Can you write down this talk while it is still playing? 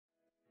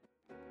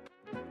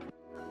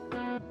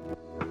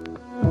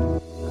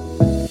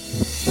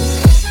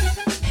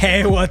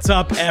Hey, what's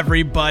up,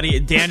 everybody?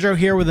 Dandro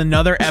here with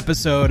another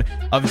episode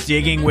of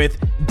Digging with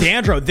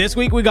Dandro. This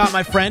week, we got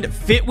my friend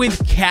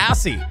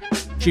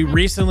FitWithCasy. She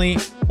recently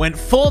went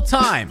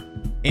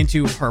full-time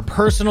into her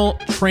personal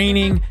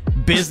training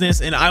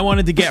business, and I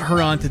wanted to get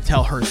her on to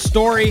tell her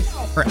story,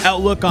 her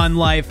outlook on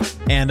life,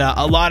 and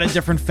a lot of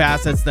different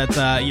facets that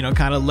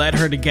kind of led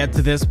her to get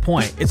to this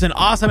point. It's an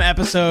awesome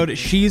episode.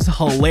 She's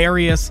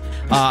hilarious.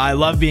 I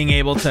love being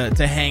able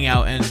to hang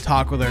out and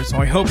talk with her, so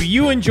I hope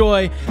you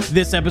enjoy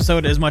this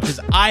episode as much as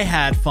I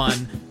had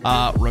fun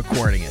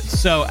recording it.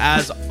 So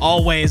as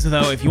always,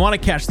 though, if you want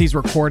to catch these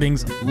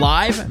recordings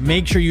live,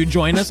 make sure you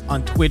join us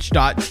on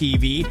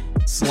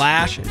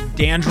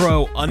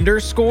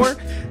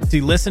twitch.tv/Dandro_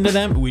 to listen to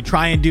them. We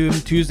try and do them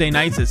Tuesday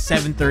nights at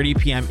 7:30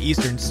 p.m.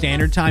 Eastern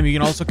Standard Time. You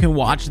can also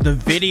watch the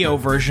video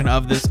version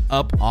of this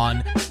up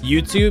on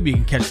YouTube. You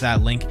can catch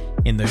that link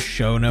in the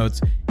show notes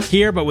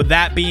here. But with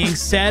that being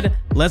said,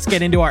 let's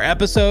get into our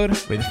episode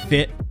with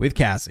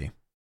FitWithCasy.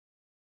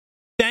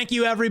 Thank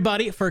you,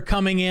 everybody, for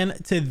coming in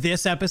to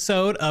this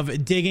episode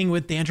of Digging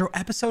with Dandro,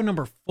 episode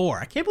number 4.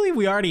 I can't believe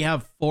we already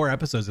have 4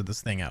 episodes of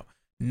this thing out.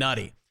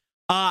 Nutty.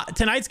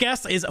 Tonight's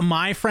guest is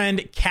my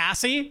friend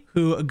Cassie,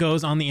 who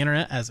goes on the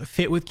internet as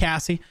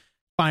FitWithCasy.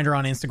 Find her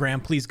on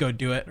Instagram. Please go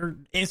do it. Her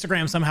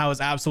Instagram somehow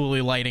is absolutely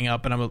lighting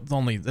up, and I'm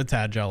only a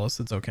tad jealous.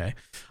 It's okay.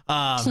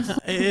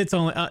 It's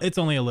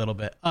only a little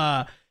bit.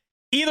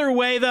 Either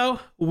way, though,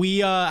 we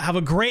have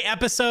a great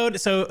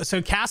episode.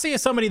 So Cassie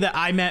is somebody that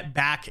I met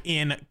back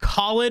in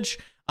college,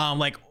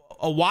 like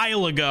a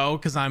while ago,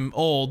 because I'm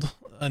old.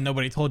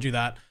 Nobody told you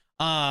that.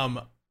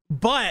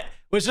 But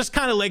was just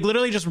kind of like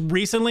literally just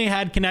recently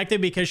had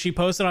connected because she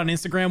posted on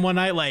Instagram one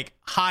night like,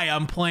 "Hi,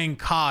 I'm playing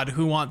COD.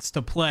 Who wants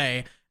to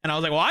play?" And I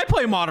was like, "Well, I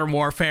play Modern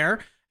Warfare."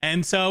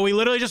 And so we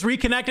literally just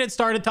reconnected,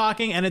 started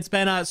talking, and it's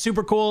been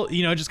super cool,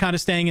 just kind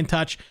of staying in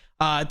touch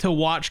to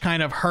watch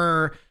kind of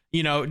her,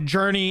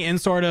 journey in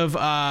sort of,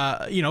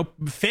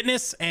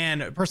 fitness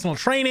and personal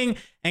training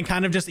and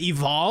kind of just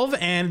evolve.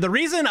 And the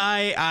reason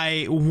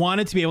I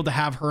wanted to be able to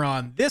have her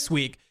on this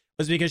week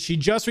was because she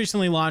just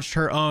recently launched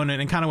her own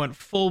and kind of went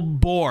full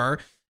bore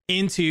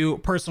into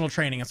personal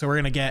training. And so we're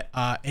going to get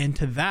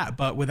into that.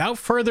 But without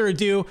further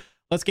ado,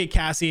 let's get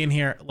Cassie in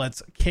here.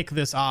 Let's kick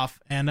this off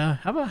and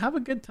have a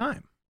good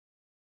time.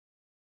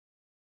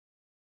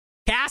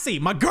 Cassie,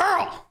 my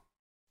girl.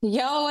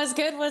 Yo, what's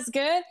good? What's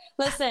good?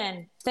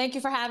 Listen, thank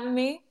you for having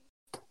me.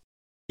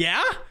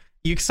 Yeah?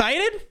 You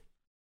excited?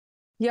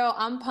 Yo,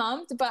 I'm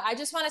pumped, but I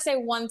just want to say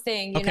one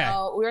thing. You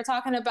know, we were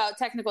talking about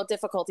technical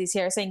difficulties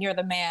here, saying you're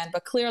the man,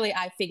 but clearly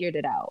I figured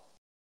it out.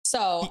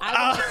 So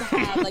I would like to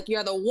have like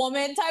you're the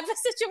woman type of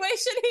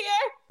situation here.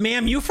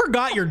 Ma'am, you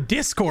forgot your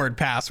Discord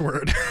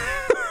password.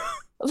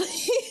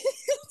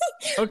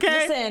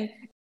 Okay. Listen,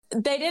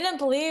 they didn't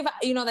believe,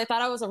 they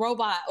thought I was a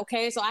robot.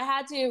 Okay. So I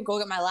had to go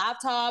get my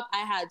laptop. I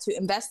had to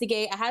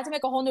investigate. I had to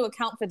make a whole new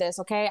account for this.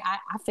 Okay. I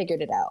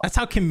figured it out. That's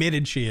how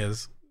committed she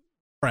is.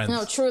 Friends.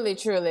 No, truly.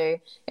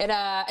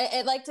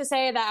 It liked to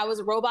say that I was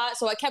a robot.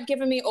 So it kept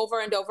giving me over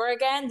and over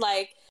again,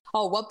 like,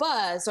 oh, what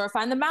buzz or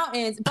find the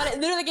mountains. But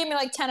it literally gave me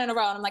like 10 in a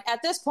row. And I'm like,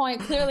 at this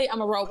point, clearly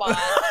I'm a robot.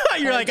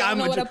 You're like, I'm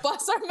what a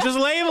buzz or just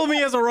label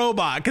me as a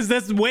robot, because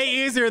that's way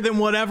easier than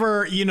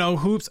whatever,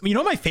 hoops.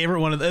 My favorite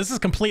one of this is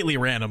completely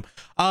random.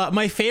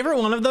 My favorite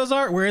one of those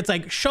are where it's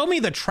like, show me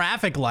the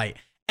traffic light.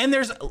 And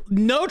there's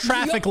no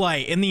traffic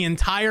light in the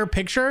entire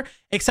picture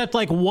except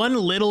like one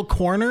little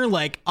corner,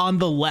 like on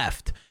the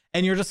left.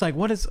 And you're just like,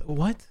 what?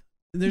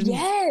 There's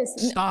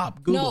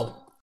stop, Google.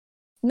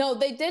 No,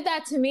 they did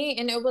that to me,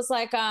 and it was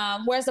like,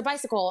 where's the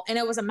bicycle? And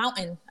it was a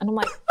mountain. And I'm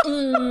like,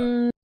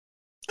 I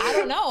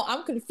don't know.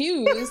 I'm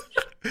confused.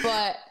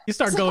 But you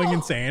start going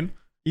insane.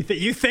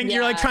 You think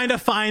you're like trying to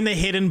find the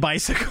hidden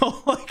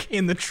bicycle like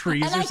in the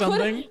trees or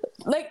something?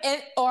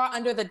 Or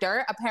under the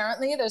dirt.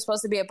 Apparently, there's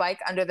supposed to be a bike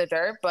under the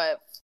dirt,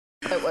 but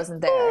it wasn't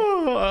there.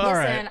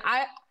 Listen,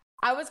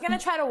 I was going to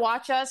try to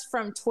watch us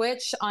from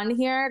Twitch on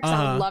here because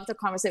I would love to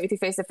conversate with you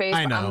face to face,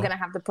 but I'm going to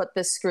have to put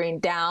this screen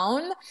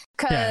down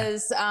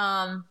because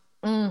I'm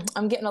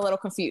getting a little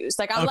confused.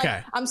 Like,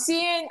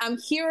 I'm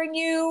hearing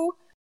you,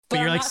 but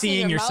you're like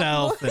seeing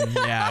yourself. And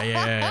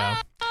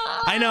yeah.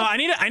 I know.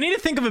 I need to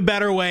think of a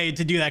better way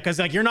to do that, because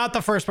like you're not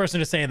the first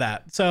person to say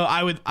that. So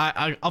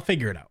I'll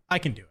figure it out. I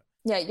can do it.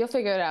 Yeah, you'll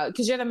figure it out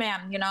because you're the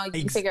man. You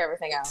can figure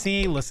everything out.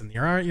 See, listen,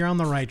 you're on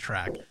the right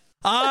track.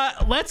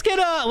 Let's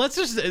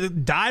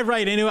just dive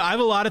right into it. I have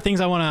a lot of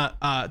things I want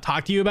to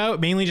talk to you about,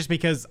 mainly just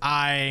because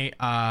I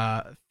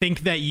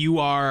think that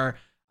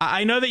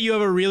I know that you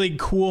have a really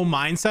cool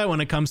mindset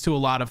when it comes to a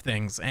lot of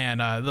things. And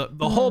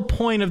the whole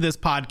point of this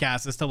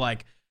podcast is to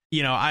like,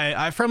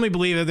 I firmly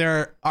believe that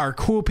there are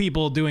cool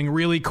people doing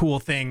really cool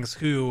things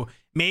who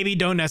maybe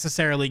don't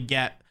necessarily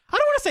get, I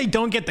don't want to say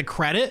don't get the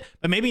credit,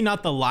 but maybe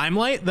not the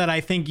limelight that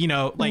I think,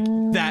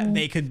 that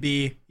they could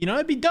be,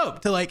 it'd be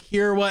dope to like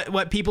hear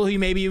what people who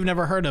maybe you've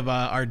never heard of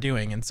are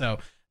doing. And so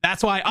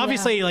that's why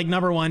obviously like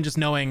number one, just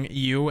knowing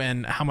you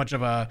and how much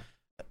of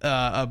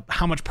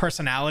how much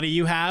personality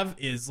you have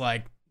is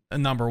like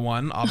number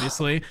one,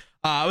 obviously.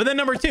 But then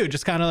number 2,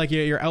 just kind of like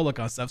your outlook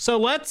on stuff. So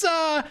let's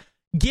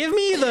give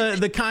me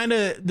the kind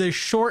of the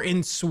short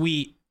and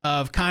sweet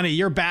of kind of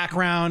your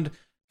background,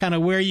 kind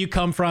of where you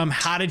come from.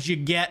 How did you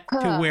get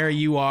to where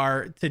you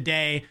are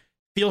today?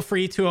 Feel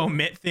free to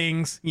omit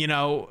things,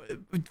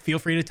 feel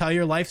free to tell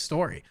your life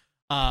story.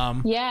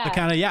 How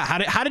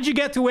did you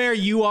get to where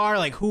you are,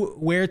 like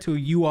who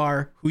you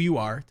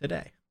are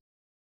today?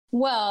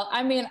 Well,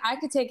 I mean, I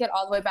could take it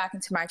all the way back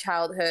into my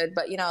childhood,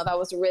 but that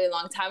was a really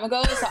long time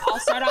ago. So I'll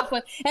start off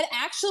with, and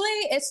actually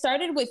it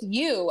started with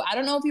you. I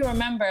don't know if you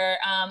remember,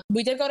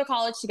 we did go to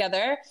college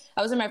together.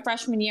 I was in my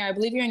freshman year. I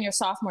believe you're in your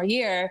sophomore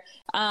year.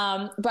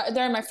 But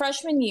during my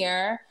freshman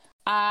year,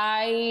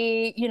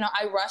 I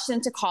rushed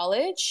into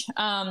college.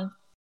 And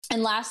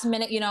last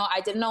minute,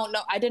 I didn't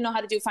know how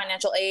to do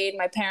financial aid.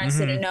 My parents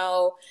didn't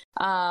know.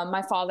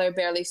 My father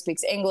barely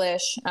speaks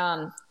English.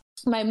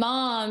 My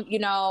mom,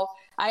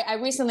 I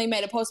recently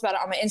made a post about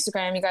it on my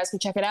Instagram. You guys can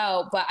check it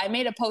out. But I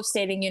made a post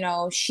stating,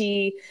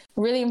 she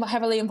really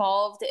heavily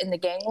involved in the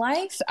gang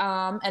life.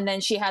 And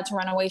then she had to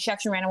run away. She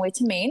actually ran away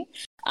to Maine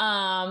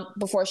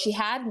before she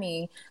had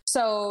me.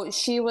 So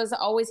she was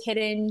always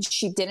hidden.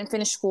 She didn't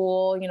finish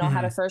school,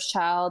 had her first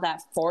child at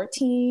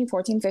 14,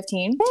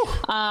 15.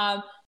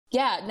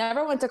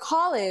 Never went to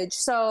college.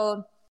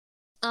 So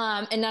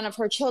and none of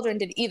her children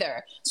did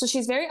either. So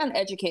she's very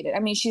uneducated. I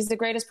mean, she's the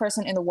greatest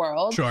person in the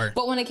world. Sure.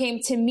 But when it came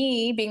to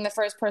me being the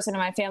first person in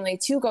my family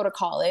to go to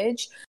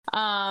college,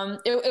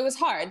 it was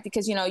hard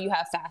because, you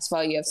have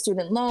FAFSA, you have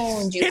student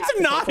loans. It's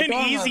not an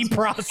easy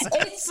process.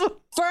 It's,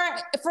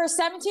 for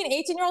 17,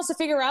 18-year-olds to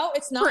figure out,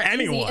 it's not for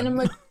anyone.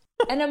 Easy.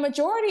 And a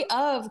majority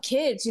of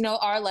kids,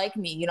 are like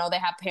me. They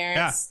have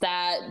parents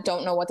that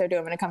don't know what they're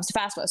doing when it comes to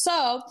FAFSA.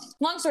 So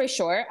long story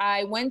short,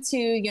 I went to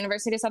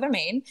University of Southern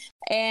Maine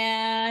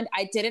and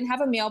I didn't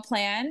have a meal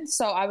plan.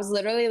 So I was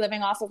literally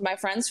living off of my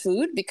friend's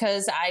food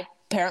because I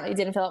apparently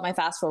didn't fill out my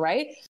FAFSA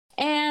right.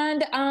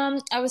 And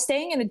I was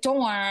staying in a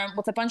dorm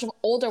with a bunch of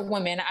older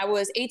women. I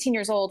was 18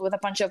 years old with a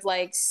bunch of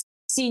like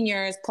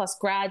seniors plus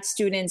grad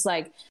students,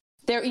 like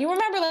you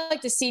remember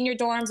like the senior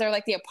dorms, they're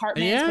like the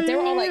apartments, but they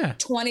were all like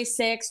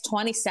 26,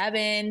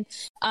 27.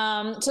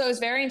 So it was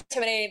very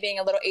intimidating being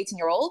a little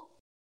 18-year-old.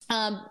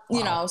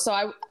 So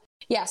I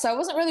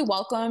wasn't really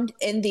welcomed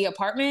in the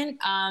apartment.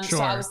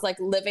 So I was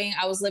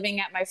living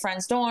at my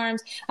friend's dorms.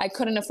 I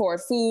couldn't afford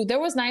food. There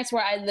was nights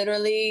where I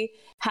literally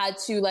had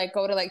to like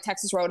go to like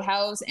Texas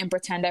Roadhouse and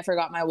pretend I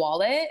forgot my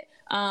wallet,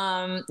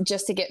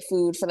 just to get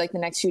food for like the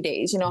next few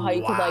days. You know how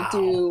you could like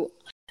do.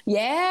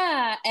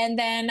 Yeah. And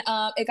then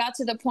it got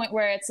to the point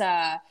where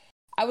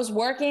I was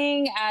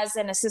working as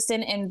an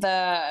assistant in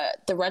the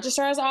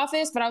registrar's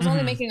office, but I was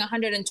only making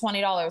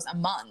 $120 a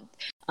month.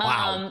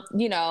 Wow.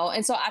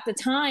 And so at the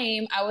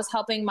time I was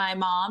helping my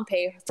mom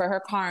pay for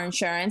her car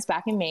insurance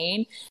back in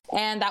Maine.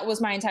 And that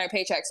was my entire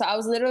paycheck. So I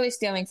was literally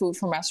stealing food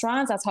from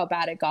restaurants. That's how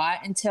bad it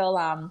got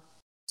until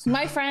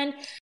my friend,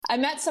 I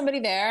met somebody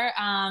there.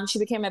 She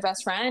became my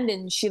best friend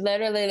and she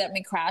literally let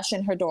me crash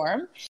in her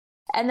dorm.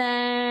 And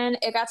then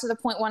it got to the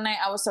point one night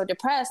I was so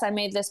depressed, I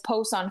made this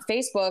post on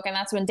Facebook, and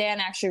that's when Dan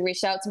actually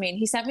reached out to me and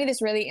he sent me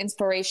this really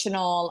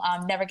inspirational,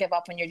 never give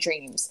up on your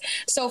dreams.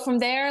 So from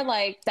there,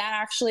 like that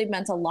actually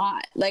meant a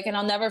lot. Like, and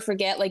I'll never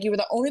forget, like you were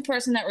the only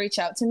person that reached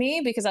out to me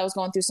because I was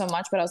going through so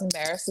much, but I was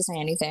embarrassed to say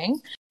anything.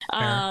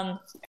 And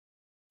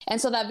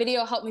so that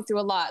video helped me through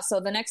a lot. So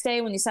the next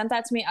day when you sent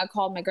that to me, I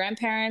called my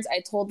grandparents. I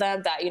told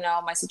them that,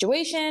 my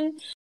situation.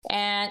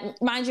 And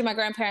mind you, my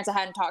grandparents I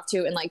hadn't talked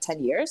to in like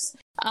 10 years.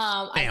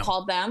 I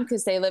called them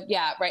because they lived,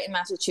 right in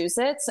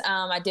Massachusetts.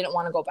 I didn't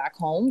want to go back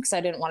home because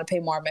I didn't want to pay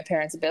more of my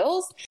parents'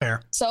 bills.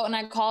 Fair. So, and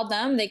I called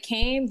them, they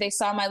came, they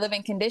saw my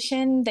living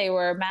condition. They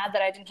were mad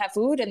that I didn't have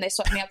food and they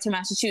swept me up to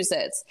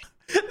Massachusetts.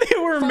 They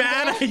were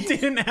mad I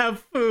didn't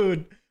have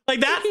food. Like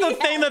that's the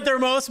thing that they're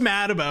most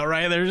mad about,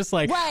 right? They're just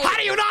like, how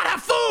do you not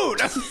have food?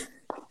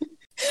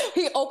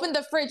 He opened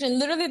the fridge and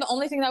literally the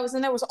only thing that was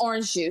in there was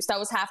orange juice that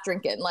was half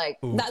drinking. Like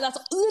that's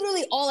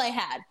literally all I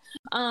had.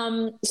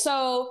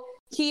 So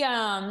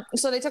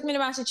they took me to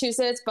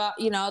Massachusetts, but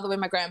the way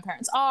my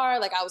grandparents are,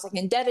 like I was like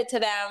indebted to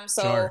them.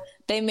 So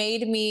they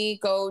made me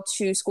go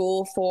to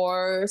school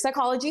for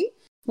psychology,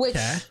 which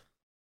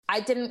I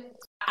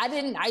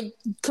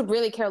could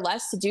really care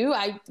less to do.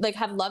 I like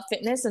have loved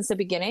fitness since the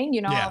beginning.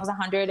 I was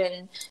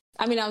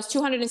I was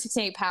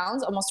 268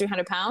 pounds, almost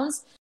 300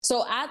 pounds.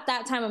 So at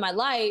that time of my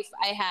life,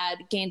 I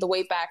had gained the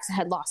weight back. I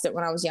had lost it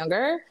when I was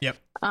younger. Yep.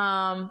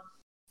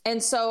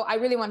 And so I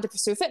really wanted to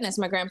pursue fitness.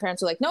 My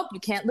grandparents were like, nope,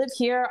 you can't live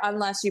here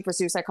unless you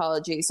pursue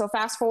psychology. So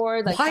fast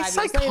forward, like why 5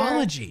 years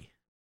psychology? Later,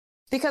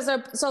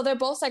 because they're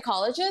both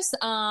psychologists.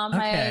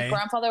 My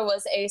grandfather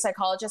was a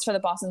psychologist for the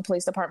Boston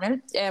Police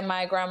Department, and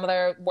my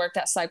grandmother worked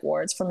at psych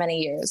wards for many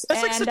years.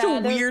 That's like such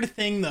a weird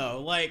thing,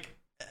 though. Like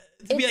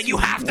to be like, you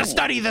have to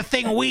study the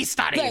thing we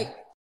study.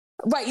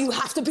 Right, you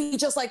have to be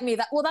just like me.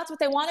 That's what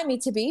they wanted me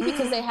to be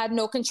because they had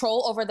no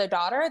control over their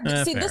daughter.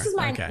 See, fair. This is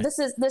my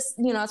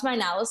it's my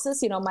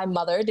analysis. My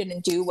mother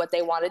didn't do what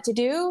they wanted to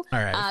do. All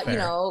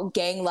right,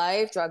 gang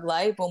life, drug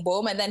life, boom,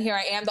 boom, and then here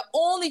I am, the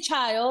only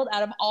child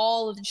out of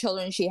all of the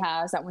children she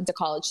has that went to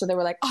college. So they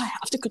were like, I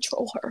have to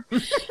control her.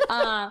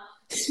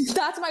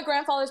 That's my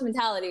grandfather's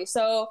mentality.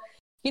 So.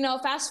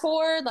 Fast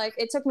forward, like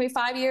it took me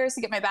 5 years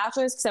to get my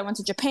bachelor's because I went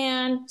to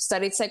Japan,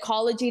 studied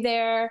psychology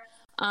there.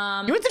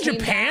 You went to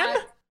Japan?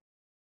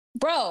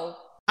 Bro.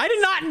 I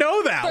did not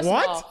know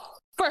that.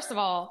 First of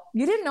all,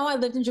 you didn't know I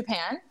lived in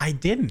Japan? I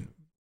didn't.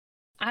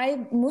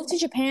 I moved to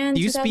Japan.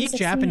 Do you speak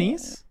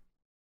Japanese?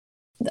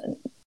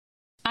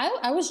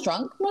 I was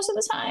drunk most of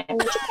the time in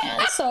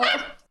Japan, so...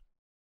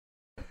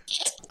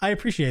 I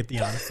appreciate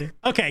the honesty.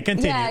 Okay,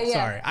 continue. Yeah.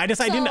 Sorry.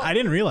 I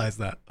didn't realize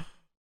that.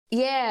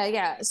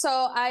 Yeah.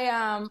 So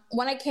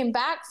when I came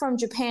back from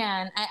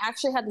Japan, I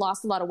actually had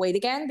lost a lot of weight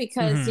again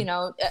because,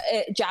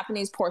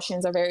 Japanese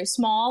portions are very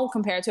small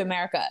compared to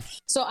America.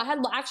 So I had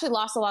actually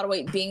lost a lot of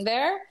weight being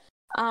there.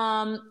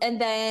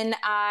 And then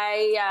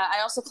I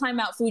also climbed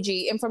Mount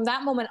Fuji. And from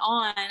that moment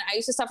on, I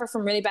used to suffer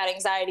from really bad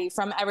anxiety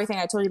from everything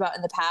I told you about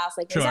in the past,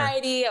 like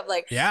anxiety of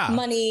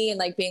money and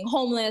like being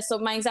homeless. So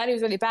my anxiety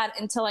was really bad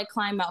until I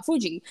climbed Mount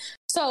Fuji.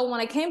 So when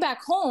I came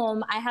back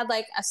home, I had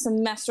like a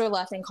semester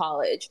left in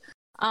college.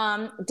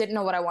 Didn't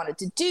know what I wanted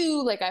to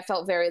do. Like I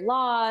felt very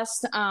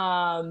lost.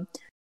 And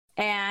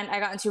I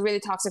got into a really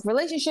toxic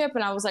relationship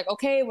and I was like,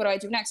 okay, what do I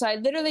do next? So I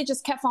literally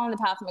just kept following the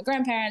path of my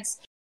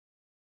grandparents.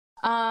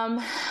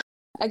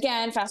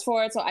 Again, fast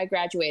forward. So I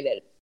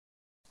graduated.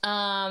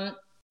 I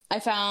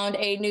found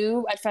a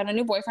new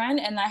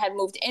boyfriend and I had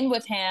moved in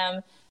with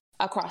him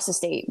across the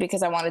state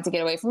because I wanted to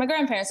get away from my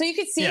grandparents. So you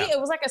could see it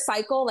was like a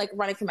cycle, like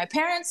running from my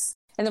parents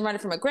and then running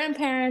from my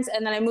grandparents.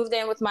 And then I moved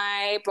in with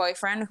my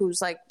boyfriend, who's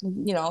like,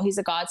 he's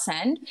a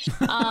godsend.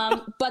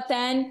 But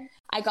then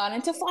I got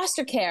into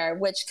foster care,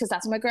 because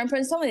that's what my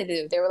grandparents told me to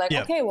do. They were like,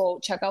 okay, well,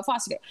 check out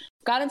foster care.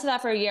 Got into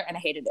that for a year and I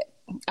hated it.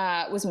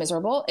 It was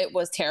miserable. It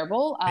was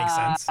terrible. Makes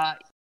sense.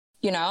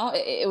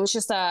 It was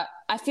just I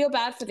feel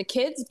bad for the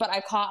kids, but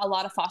I caught a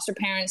lot of foster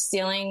parents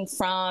stealing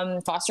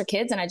from foster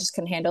kids and I just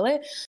couldn't handle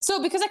it.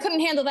 So because I couldn't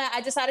handle that,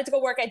 I decided to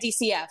go work at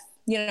DCF.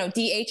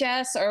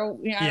 DHS or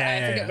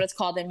I forget what it's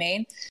called in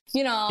Maine,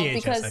 DHS,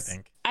 because I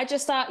think. I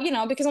just thought,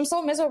 because I'm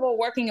so miserable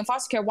working in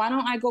foster care, why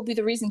don't I go be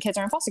the reason kids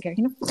are in foster care,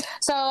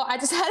 So I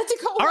decided to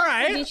go work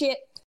for DHS.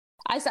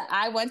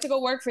 I went to go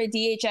work for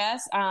DHS,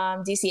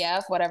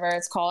 DCF, whatever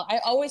it's called. I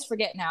always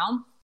forget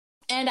now.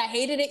 And I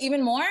hated it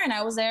even more. And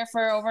I was there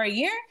for over a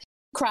year.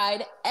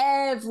 Cried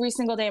every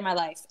single day of my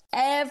life.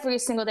 Every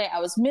single day. I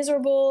was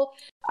miserable.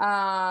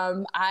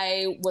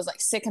 I was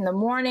like sick in the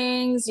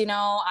mornings.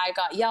 I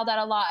got yelled at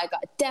a lot. I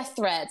got death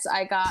threats.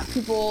 I got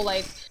people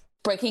like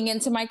breaking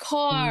into my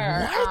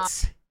car.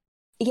 What?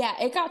 Yeah,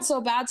 it got so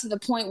bad to the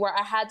point where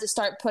I had to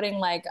start putting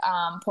like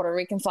Puerto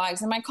Rican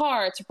flags in my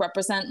car to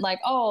represent like,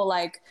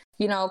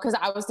 because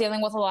I was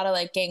dealing with a lot of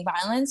like gang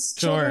violence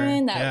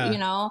children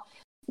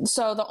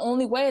So the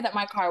only way that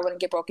my car wouldn't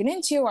get broken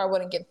into or I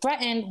wouldn't get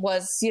threatened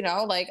was,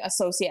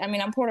 associate. I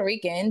mean, I'm Puerto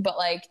Rican, but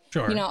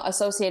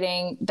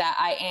associating that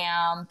I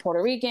am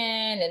Puerto Rican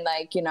and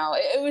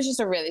it was just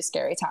a really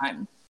scary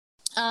time.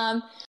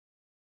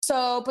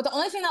 But the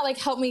only thing that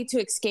helped me to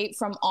escape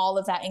from all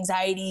of that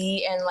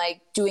anxiety and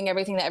doing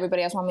everything that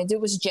everybody else wanted me to do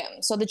was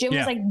gym. So the gym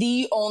was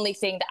the only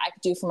thing that I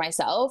could do for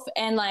myself.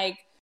 And I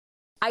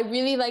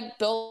really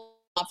built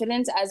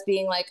confidence as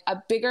being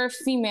a bigger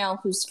female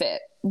who's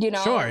fit,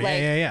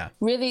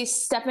 really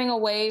stepping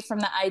away from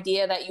the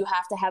idea that you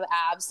have to have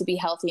abs to be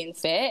healthy and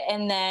fit.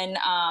 And then,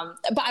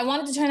 but I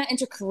wanted to turn that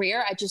into a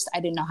career. I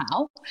didn't know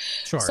how.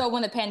 So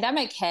when the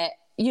pandemic hit,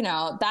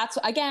 that's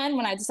again,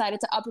 when I decided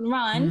to up and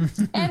run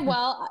and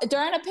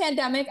during a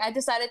pandemic, I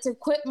decided to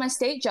quit my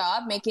state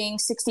job making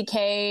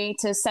 $60K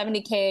to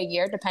 $70K a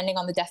year, depending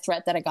on the death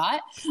threat that I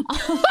got.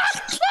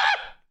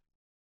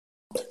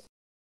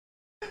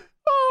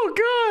 Oh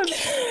God!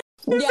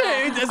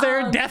 Is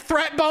there a death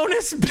threat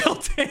bonus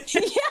built in?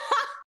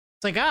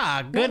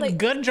 It's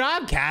good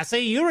job, Cassie.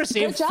 You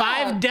received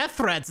 5 death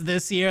threats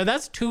this year.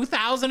 That's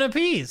 2,000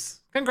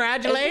 apiece.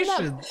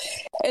 Congratulations.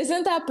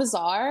 Isn't that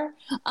bizarre?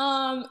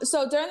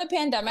 So during the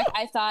pandemic,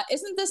 I thought,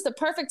 isn't this the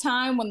perfect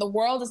time when the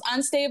world is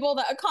unstable,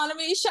 the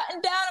economy is shutting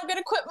down, I'm going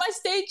to quit my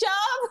state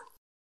job?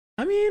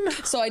 I mean,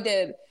 so I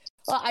did.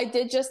 Well, I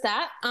did just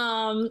that.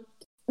 I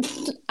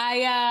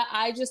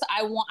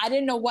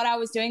didn't know what I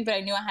was doing, but I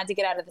knew I had to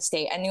get out of the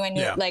state. I knew I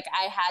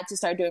had to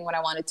start doing what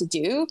I wanted to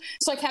do.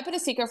 So I kept it a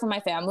secret from my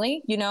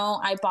family.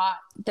 I bought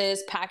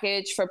this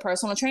package for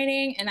personal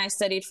training and I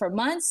studied for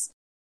months.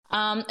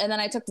 And then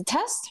I took the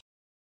test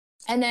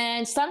and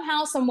then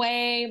somehow, some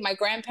way, my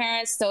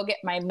grandparents still get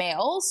my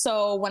mail.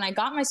 So when I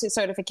got my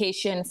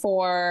certification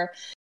for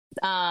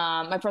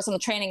my personal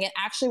training, it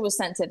actually was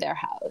sent to their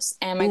house.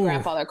 And my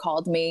grandfather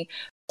called me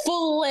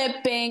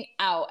flipping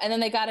out. And then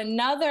they got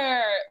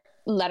another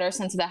letter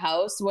sent to the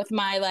house with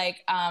my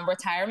like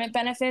retirement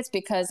benefits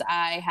because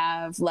I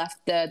have left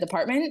the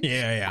department.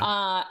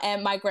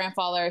 And my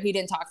grandfather, he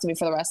didn't talk to me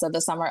for the rest of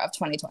the summer of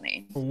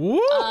 2020.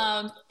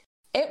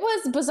 It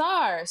was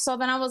bizarre. So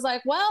then I was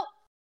like, well,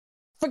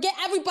 forget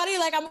everybody.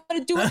 Like, I'm going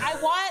to do what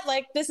I want.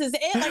 Like, this is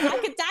it. Like, I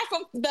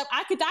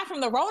could die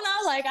from the Rona.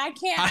 Like, I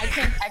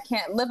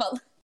can't live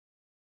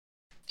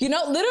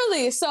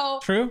literally. So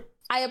true.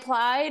 I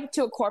applied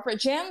to a corporate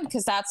gym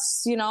because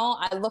that's,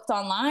 I looked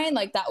online,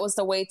 like that was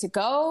the way to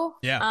go.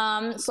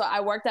 Yeah. So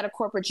I worked at a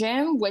corporate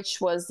gym, which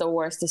was the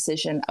worst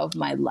decision of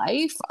my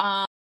life.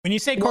 When you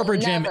say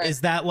corporate gym,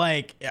 is that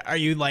like, are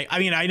you like, I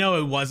mean, I know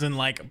it wasn't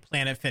like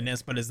Planet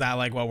Fitness, but is that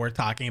like what we're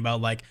talking about?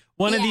 Like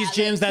one of these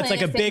gyms that's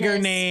like a bigger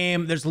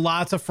name. There's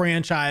lots of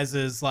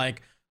franchises,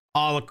 like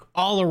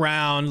all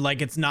around.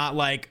 Like it's not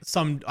like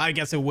I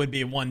guess it would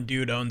be one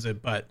dude owns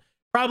it, but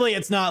probably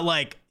it's not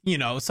like,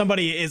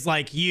 somebody is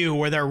like you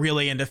where they're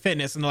really into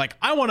fitness and they're like,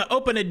 I want to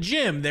open a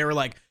gym. They were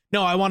like,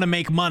 no, I want to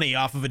make money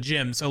off of a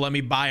gym. So let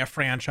me buy a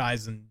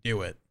franchise and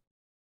do it.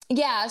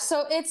 Yeah,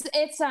 so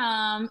it's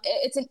an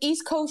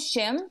East Coast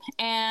gym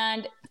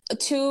and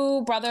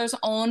 2 brothers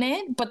own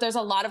it, but there's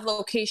a lot of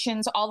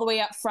locations all the way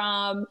up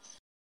from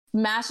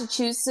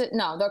Massachusetts.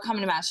 No, they're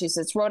coming to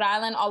Massachusetts, Rhode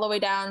Island, all the way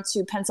down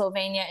to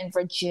Pennsylvania and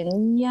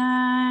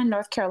Virginia,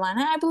 North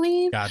Carolina, I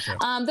believe. Gotcha.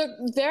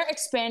 They're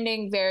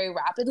expanding very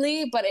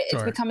rapidly, but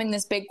it's becoming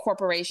this big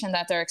corporation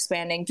that they're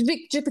expanding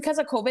just because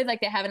of COVID. Like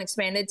they haven't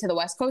expanded to the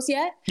West Coast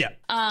yet. Yeah.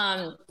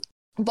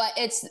 But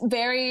it's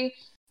very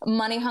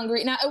money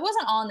hungry. Now, it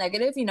wasn't all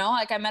negative,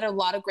 like I met a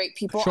lot of great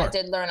people. Sure. I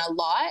did learn a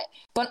lot,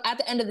 but at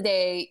the end of the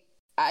day,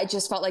 I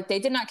just felt like they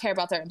did not care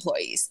about their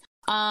employees.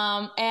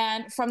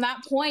 And from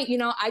that point,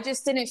 I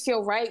just didn't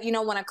feel right.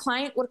 When a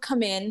client would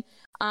come in,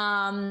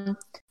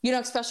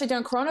 especially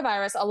during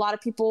coronavirus, a lot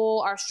of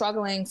people are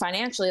struggling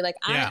financially. Like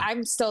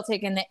I'm still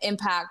taking the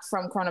impact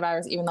from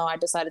coronavirus, even though I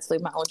decided to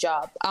leave my own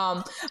job.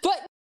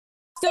 But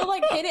still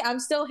like I'm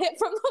still hit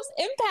from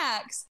those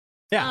impacts.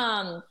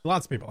 Yeah.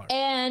 Lots of people are.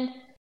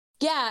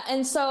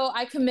 And so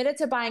I committed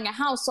to buying a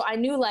house. So I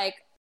knew like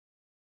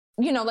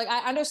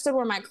I understood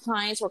where my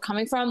clients were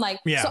coming from.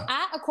 So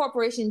at a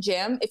corporation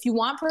gym, if you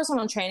want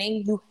personal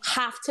training, you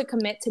have to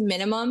commit to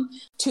minimum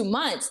 2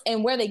 months.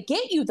 And where they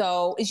get you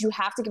though, is you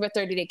have to give a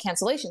 30-day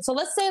cancellation. So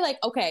let's say like,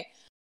 okay,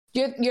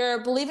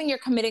 you're believing you're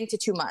committing to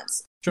 2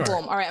 months. Sure.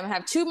 Boom. All right. I'm gonna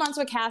have 2 months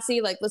with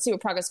Cassie. Like, let's see where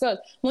progress goes.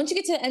 Once you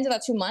get to the end of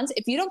that 2 months,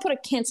 if you don't put a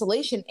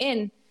cancellation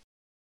in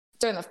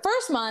during the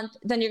first month,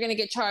 then you're going to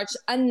get charged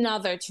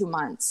another 2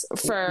 months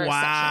for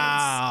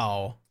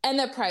sessions. And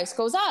the price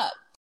goes up.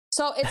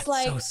 So it's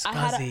like, so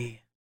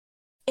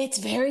it's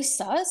very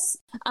sus.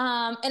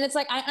 And it's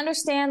like, I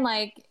understand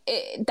like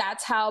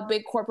that's how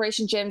big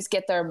corporation gyms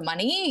get their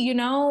money,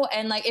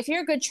 and like, if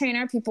you're a good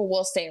trainer, people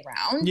will stay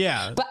around.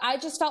 Yeah. But I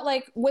just felt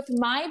like with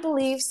my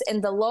beliefs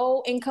and the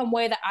low income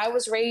way that I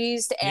was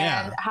raised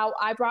and how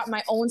I brought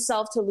my own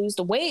self to lose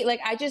the weight, like,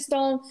 I just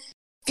don't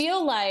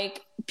feel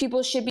like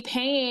people should be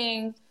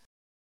paying,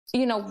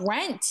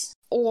 rent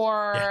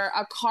or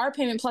a car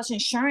payment plus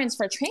insurance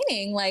for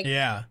training. Like,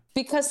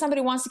 because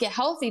somebody wants to get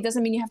healthy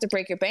doesn't mean you have to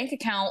break your bank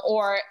account.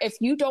 Or if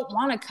you don't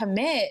want to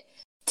commit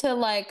to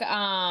like,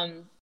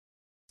 to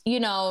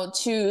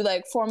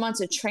like 4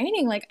 months of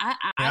training, like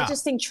I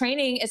just think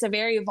training is a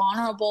very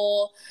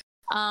vulnerable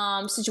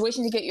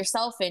situation to get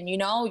yourself in.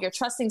 You're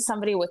trusting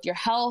somebody with your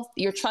health.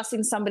 You're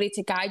trusting somebody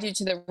to guide you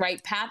to the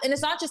right path. And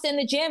it's not just in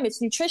the gym,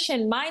 it's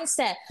nutrition,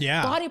 mindset,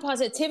 body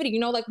positivity.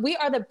 Like we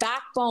are the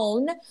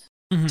backbone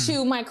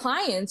to my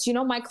clients.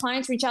 My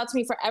clients reach out to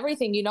me for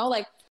everything,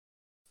 like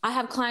I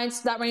have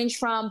clients that range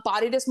from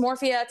body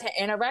dysmorphia to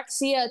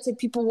anorexia to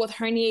people with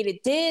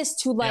herniated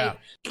discs to like,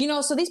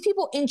 so these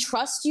people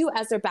entrust you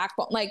as their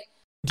backbone. Like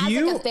like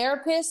a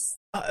therapist.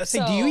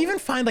 Do you even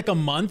find like a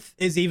month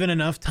is even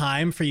enough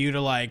time for you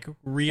to like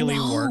really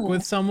work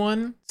with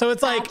someone? So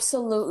it's like,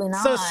 absolutely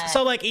not.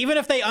 So like, even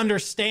if they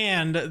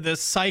understand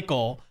this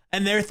cycle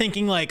and they're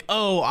thinking like,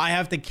 oh, I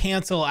have to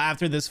cancel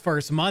after this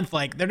first month,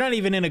 like they're not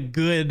even in a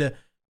good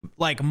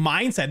like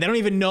mindset. They don't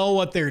even know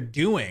what they're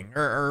doing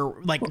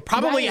or like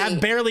probably have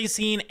barely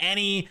seen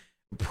any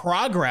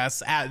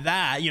progress at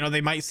that.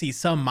 They might see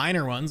some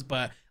minor ones,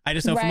 but I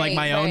just know from like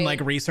my own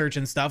like research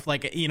and stuff,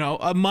 like,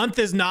 a month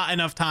is not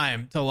enough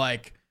time to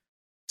like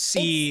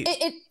see,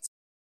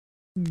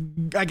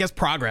 I guess,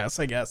 progress,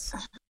 I guess.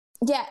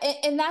 Yeah.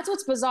 And that's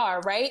what's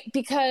bizarre, right?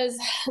 Because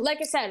like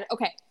I said,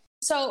 okay,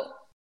 so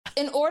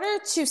in order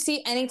to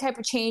see any type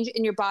of change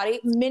in your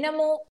body,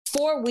 minimal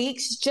 4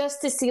 weeks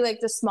just to see like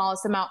the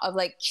smallest amount of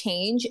like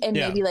change and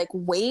maybe like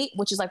weight,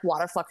 which is like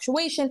water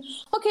fluctuation.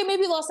 Okay,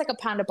 maybe lost like a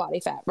pound of body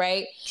fat,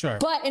 right? Sure.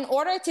 But in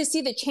order to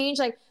see the change,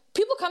 like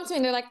people come to me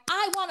and they're like,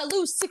 I want to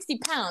lose 60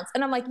 pounds.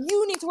 And I'm like,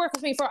 you need to work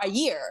with me for a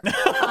year.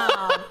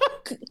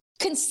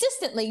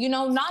 Consistently,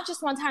 not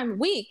just one time a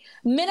week,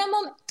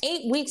 minimum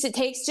 8 weeks it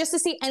takes just to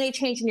see any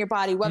change in your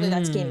body, whether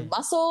that's gaining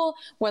muscle,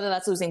 whether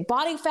that's losing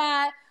body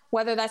fat,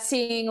 whether that's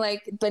seeing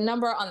like the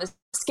number on the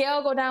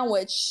scale go down,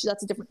 which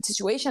that's a different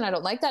situation. I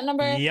don't like that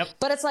number. Yep.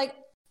 But it's like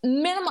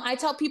minimum, I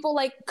tell people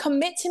like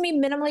commit to me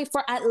minimally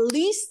for at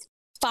least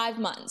 5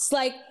 months.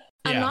 Like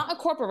I'm not a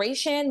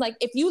corporation. Like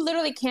if you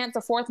literally can't the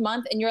 4th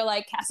month and you're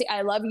like, Cassie,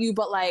 I love you,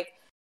 but like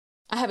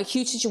I have a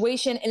huge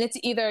situation and it's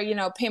either, you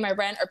know, pay my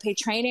rent or pay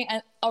training.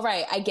 And all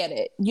right, I get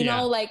it. You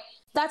know, like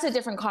that's a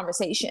different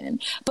conversation.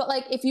 But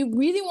like, if you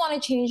really want to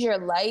change your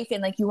life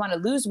and like you want to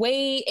lose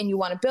weight and you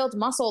want to build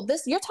muscle,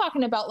 you're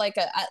talking about like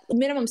a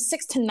minimum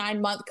 6 to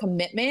 9 month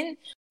commitment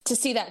to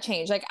see that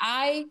change. Like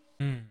I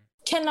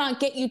cannot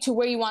get you to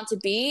where you want to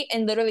be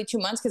in literally 2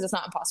 months because it's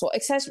not impossible.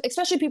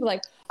 Especially people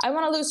like, I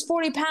want to lose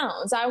 40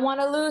 pounds. I want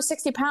to lose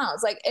 60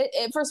 pounds. Like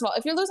first of all,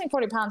 if you're losing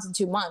 40 pounds in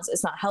 2 months,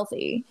 it's not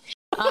healthy.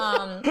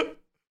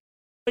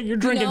 You're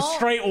drinking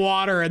straight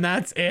water and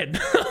that's it.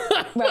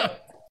 Right.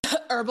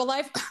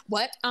 Herbalife.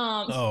 What? We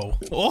haven't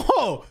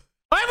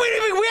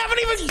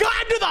even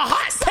gotten to the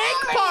hot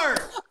take part.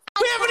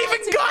 We haven't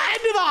even gotten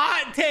to the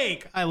hot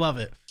take. I love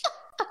it.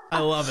 I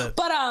love it.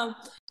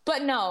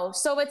 But no.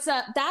 So it's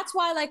that's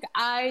why like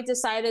I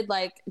decided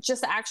like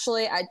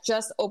I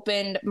just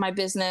opened my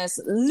business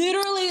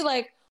literally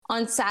like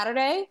on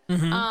Saturday.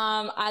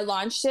 I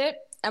launched it.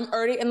 I'm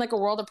already in like a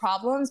world of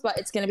problems, but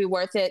it's going to be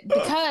worth it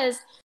because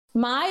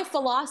my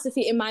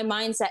philosophy and my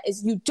mindset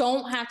is you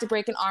don't have to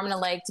break an arm and a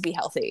leg to be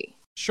healthy.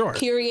 Sure.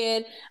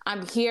 Period.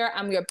 I'm here.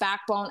 I'm your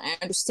backbone. I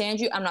understand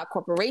you. I'm not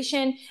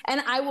corporation.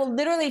 And I will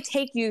literally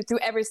take you through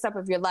every step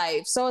of your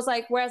life. So it's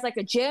like, whereas like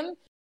a gym,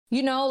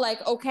 you know,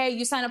 like, okay,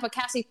 you sign up with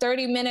Cassie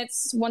 30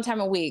 minutes one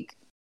time a week.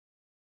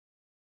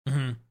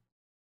 That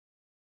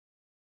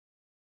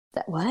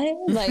what?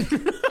 Like,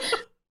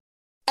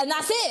 and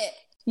that's it.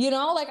 You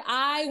know, like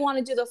I want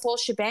to do the full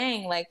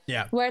shebang. Like,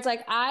 where it's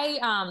like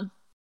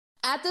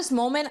at this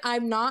moment,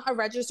 I'm not a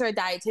registered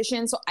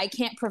dietitian, so I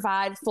can't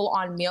provide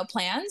full-on meal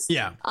plans.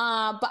 But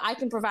I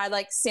can provide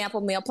like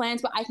sample meal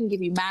plans, but I can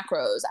give you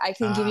macros. I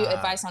can give you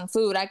advice on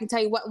food. I can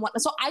tell you what,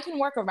 so I can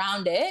work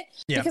around it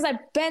because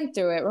I've been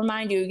through it,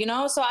 remind you, you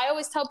know? So I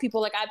always tell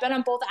people like I've been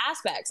on both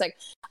aspects. Like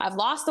I've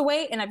lost the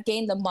weight and I've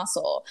gained the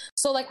muscle.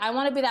 So like I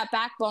want to be that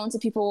backbone to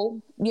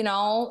people, you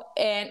know,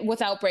 and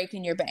without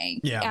breaking your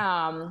bank.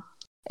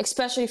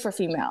 Especially for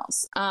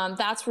females.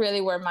 That's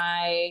really where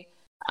my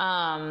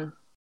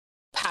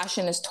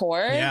passion is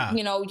toward,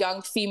 you know,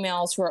 young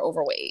females who are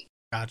overweight.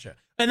 Gotcha.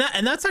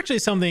 And that's actually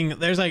something,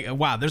 there's like,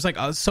 wow, there's like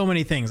so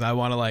many things I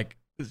want to like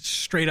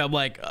straight up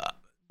like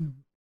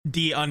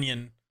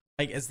de-onion.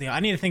 Like I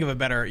need to think of a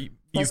better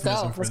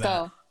euphemism for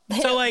that.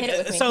 So like,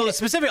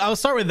 specific, I'll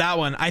start with that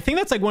one. I think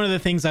that's like one of the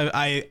things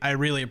I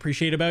really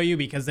appreciate about you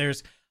because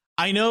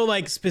I know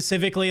like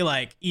specifically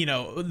like, you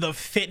know, the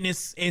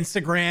fitness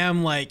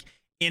Instagram, like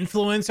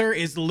influencer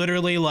is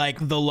literally like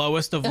the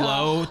lowest of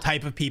low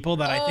type of people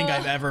that I think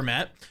I've ever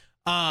met.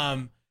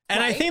 And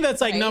I think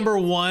that's like number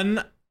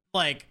one,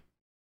 like,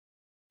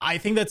 I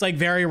think that's like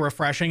very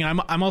refreshing.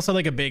 And I'm also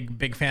like a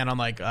big fan on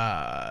like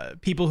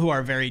people who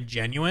are very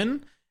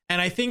genuine. And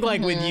I think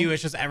like with you,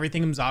 it's just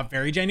everything comes off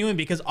very genuine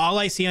because all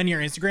I see on your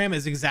Instagram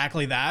is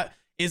exactly that,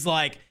 is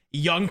like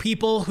young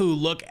people who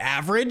look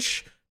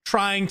average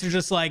trying to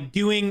just like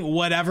doing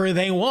whatever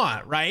they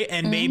want, right?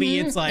 And maybe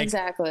it's like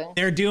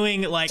they're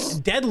doing like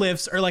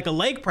deadlifts or like a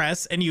leg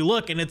press and you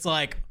look and it's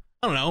like,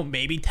 I don't know,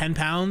 maybe 10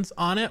 pounds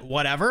on it,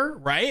 whatever,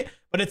 right?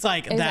 But it's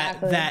like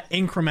that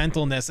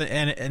incrementalness.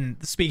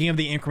 And speaking of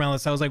the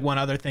incrementalness, that was like one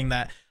other thing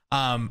that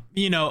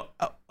you know,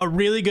 a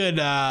really good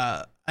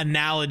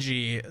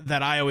analogy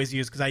that I always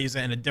use, because I use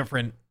it in a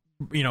different,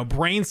 you know,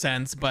 brain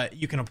sense, but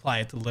you can apply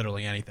it to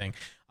literally anything.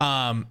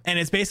 And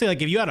it's basically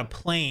like if you had a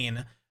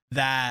plane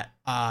that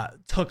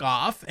took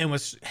off and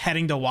was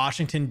heading to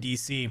Washington,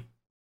 D.C.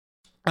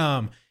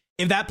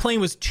 If that plane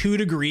was 2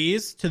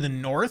 degrees to the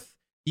north,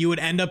 you would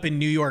end up in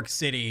New York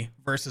City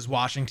versus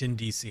Washington,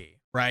 D.C.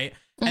 Right.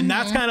 And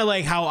that's kind of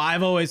like how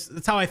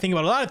that's how I think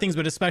about a lot of things,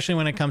 but especially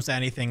when it comes to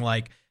anything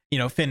like, you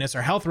know, fitness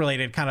or health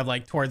related, kind of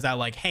like towards that,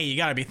 like, hey, you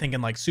got to be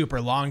thinking like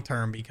super long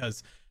term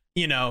because,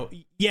 you know,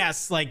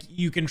 yes, like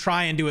you can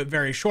try and do it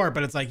very short,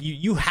 but it's like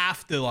you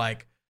have to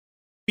like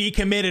be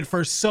committed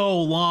for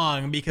so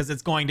long because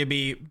it's going to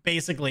be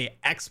basically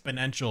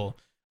exponential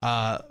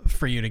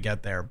for you to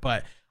get there.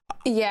 But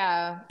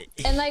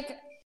and like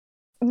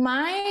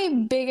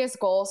my biggest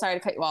goal, sorry to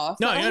cut you off.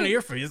 No,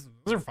 you're free.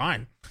 Those are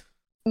fine.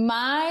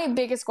 My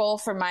biggest goal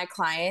for my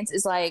clients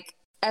is like,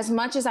 as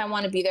much as I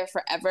want to be there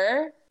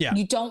forever,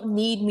 you don't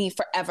need me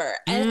forever.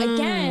 And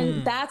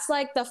again, that's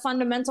like the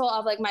fundamental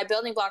of like my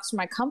building blocks for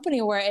my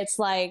company, where it's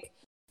like,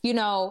 you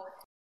know,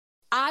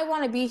 I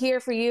want to be here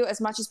for you as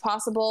much as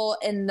possible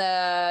in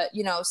the,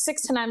 you know,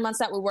 6 to 9 months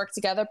that we work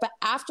together. But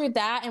after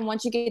that, and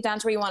once you get down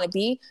to where you want to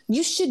be,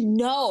 you should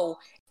know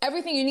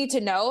everything you need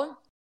to know,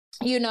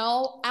 you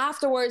know,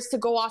 afterwards to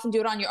go off and do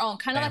it on your own.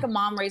 Kind of like a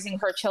mom raising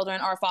her children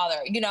or a father,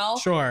 you know?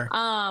 Sure.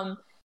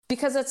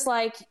 Because it's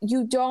like,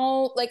 you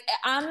don't like,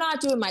 I'm not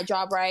doing my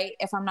job right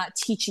if I'm not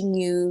teaching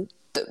you,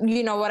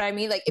 you know what I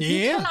mean? Like if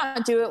you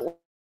cannot do it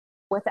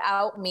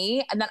without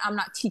me, and then I'm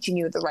not teaching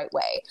you the right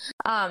way.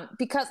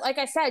 Because like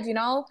I said, you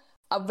know,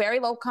 a very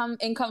low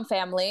income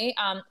family,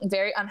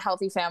 very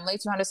unhealthy family,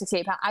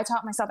 268 pounds. I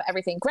taught myself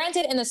everything.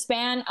 Granted, in the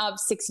span of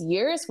 6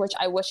 years, which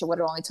I wish it would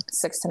have only took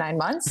 6 to 9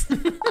 months.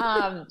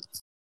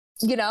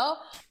 You know,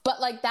 but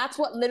like, that's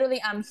what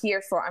literally I'm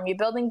here for. I'm your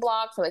building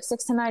block for like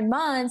 6 to 9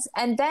 months.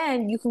 And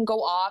then you can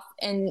go off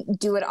and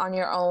do it on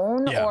your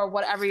own or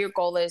whatever your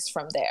goal is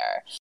from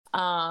there.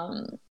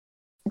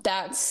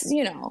 That's,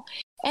 you know,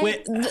 and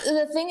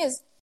the thing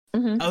is,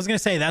 I was going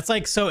to say, that's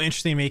like so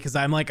interesting to me, because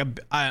I'm like,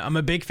 I'm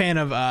a big fan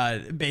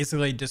of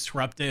basically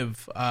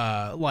disruptive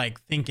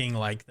like thinking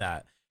like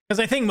that. Because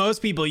I think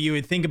most people you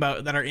would think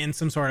about that are in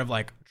some sort of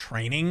like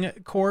training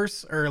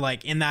course or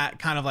like in that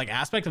kind of like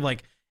aspect of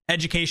like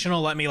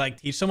educational, let me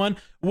like teach someone,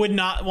 would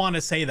not want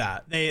to say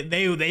that.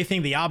 They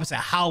think the opposite.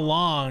 How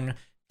long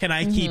can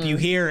I keep you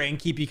here and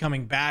keep you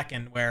coming back?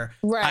 And where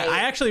I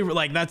actually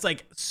like, that's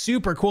like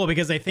super cool,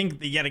 because I think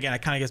that, yet again,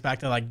 it kind of gets back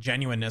to like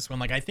genuineness, when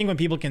like, I think when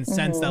people can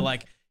sense that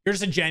like you're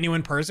just a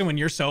genuine person, when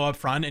you're so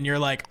upfront and you're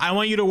like, I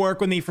want you to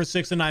work with me for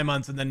 6 to 9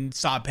 months and then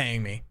stop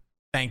paying me.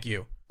 Thank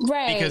you.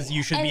 Right. Because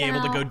you should be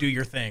able to go do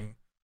your thing.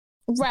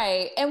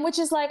 Right. And which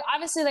is like,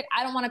 obviously, like,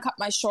 I don't want to cut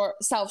my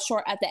self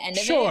short at the end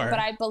of it, but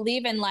I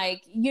believe in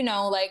like, you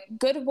know, like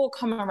good will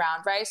come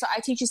around, right? So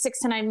I teach you 6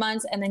 to 9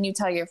 months and then you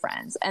tell your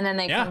friends and then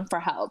they come for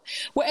help.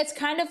 Where it's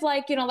kind of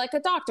like, you know, like a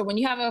doctor, when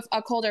you have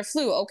a cold or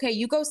flu, okay,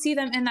 you go see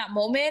them in that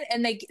moment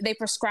and they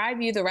prescribe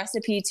you the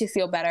recipe to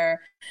feel better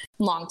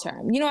long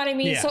term. You know what I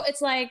mean? Yeah. So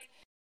it's like,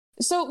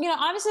 so, you know,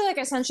 obviously, like,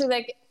 essentially,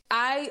 like,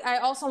 I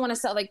also want to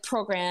sell like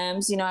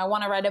programs, you know, I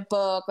want to write a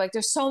book. Like,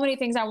 there's so many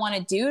things I want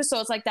to do.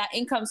 So it's like that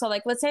income. So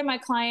like, let's say my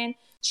client,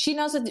 she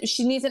knows that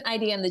she needs an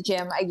idea in the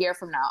gym a year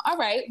from now. All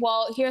right,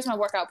 well, here's my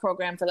workout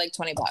program for like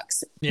 $20.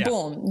 Yeah.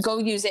 Boom, go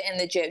use it in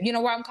the gym. You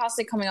know, where I'm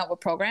constantly coming up with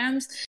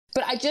programs,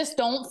 but I just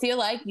don't feel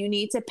like you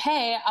need to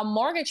pay a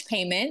mortgage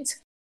payment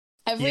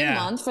every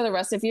month for the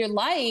rest of your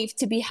life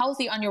to be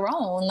healthy on your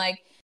own.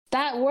 Like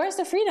that, where's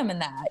the freedom in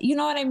that? You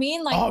know what I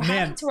mean? Like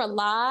having to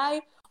rely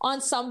on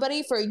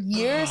somebody for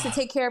years to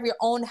take care of your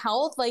own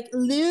health, like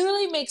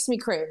literally makes me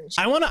cringe.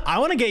 I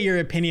want to get your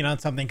opinion on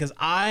something, because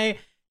I've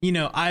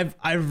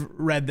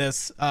read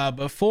this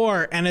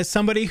before, and as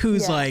somebody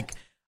who's like,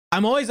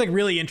 I'm always like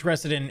really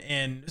interested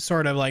in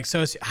sort of like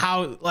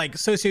how like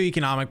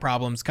socioeconomic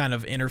problems kind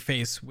of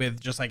interface with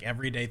just like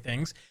everyday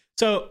things.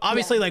 So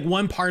obviously like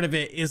one part of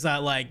it is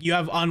that like you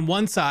have on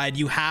one side,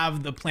 you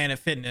have the Planet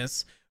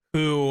Fitness,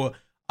 who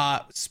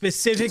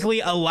specifically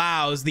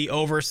allows the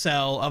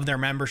oversell of their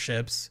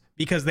memberships,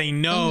 because they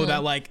know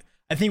that like,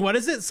 I think, what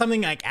is it?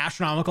 Something like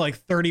astronomical, like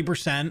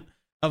 30%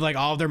 of like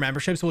all of their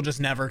memberships will just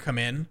never come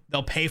in.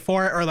 They'll pay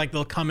for it, or like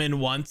they'll come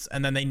in once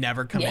and then they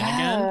never come in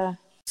again.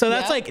 So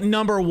that's like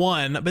number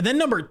one. But then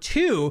number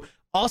two,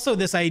 also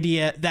this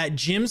idea that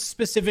gyms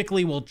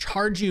specifically will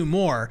charge you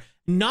more,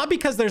 not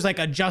because there's like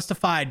a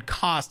justified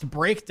cost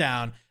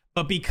breakdown,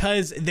 but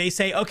because they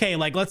say, okay,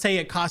 like let's say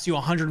it costs you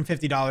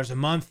 $150 a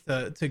month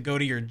to go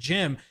to your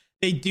gym.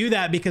 They do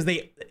that because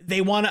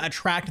they want to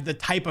attract the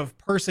type of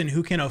person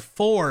who can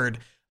afford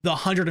the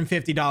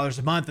 $150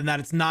 a month, and that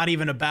it's not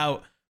even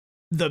about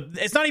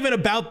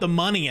the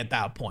money at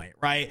that point,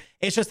 right?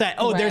 It's just that,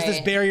 there's this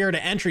barrier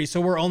to entry, so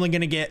we're only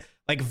going to get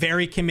like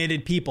very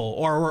committed people,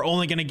 or we're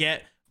only going to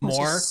get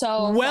more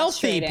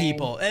wealthy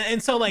people.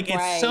 And so like,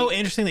 it's so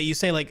interesting that you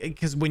say like,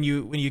 because when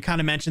you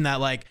kind of mention that,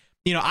 like,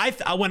 you know,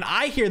 when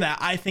I hear that,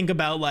 I think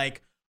about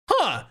like,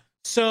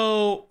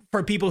 so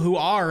for people who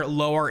are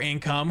lower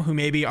income, who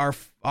maybe are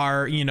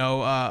you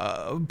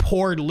know,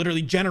 poor,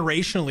 literally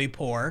generationally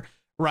poor,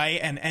 right,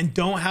 and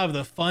don't have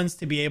the funds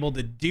to be able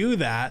to do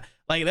that,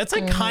 like that's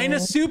like kind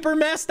of super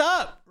messed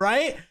up,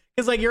 right?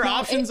 Because like your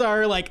options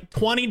are like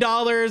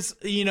 $20,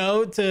 you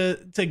know,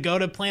 to go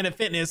to Planet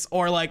Fitness,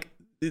 or like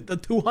the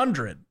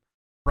 $200,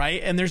 right?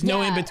 And there's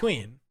no in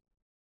between.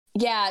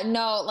 Yeah,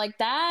 no, like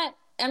that.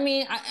 I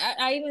mean,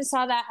 I even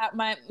saw that at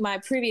my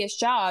previous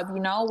job, you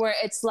know, where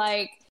it's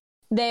like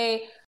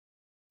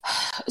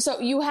so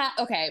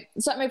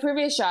at my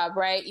previous job,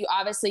 right, you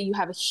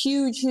have a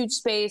huge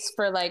space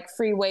for like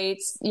free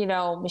weights, you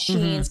know,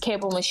 machines,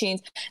 cable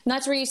machines, and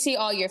that's where you see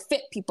all your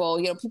fit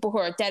people, you know, people who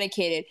are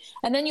dedicated.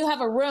 And then you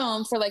have a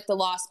room for like the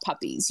lost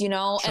puppies, you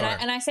know. Sure.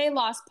 And I say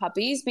lost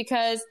puppies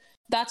because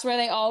that's where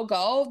they all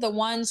go, the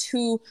ones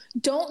who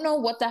don't know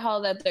what the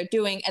hell that they're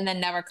doing and then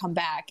never come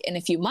back in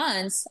a few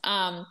months.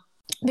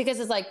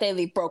 Because it's like they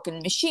leave broken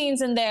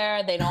machines in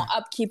there. They don't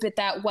upkeep it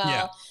that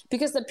well.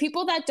 Because the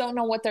people that don't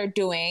know what they're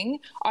doing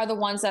are the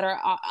ones that are,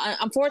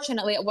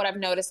 unfortunately, what I've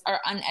noticed, are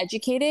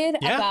uneducated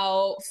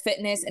about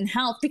fitness and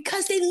health,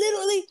 because they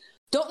literally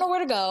don't know where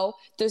to go.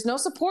 There's no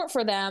support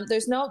for them.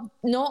 There's no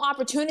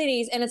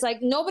opportunities. And it's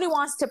like nobody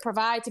wants to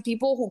provide to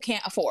people who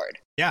can't afford.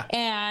 Yeah.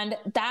 And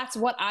that's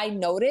what I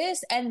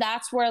noticed. And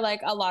that's where like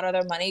a lot of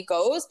their money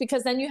goes,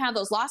 because then you have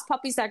those lost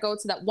puppies that go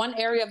to that one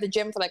area of the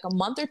gym for like a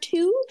month or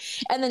two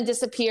and then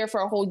disappear for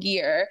a whole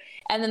year.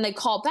 And then they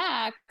call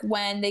back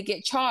when they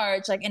get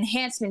charged like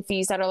enhancement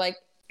fees that are like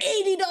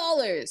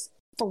 $80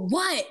 for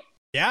what?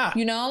 Yeah.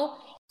 You know?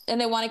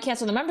 and they want to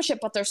cancel the membership,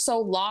 but they're so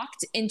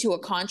locked into a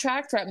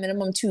contract for at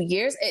minimum 2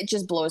 years. It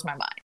just blows my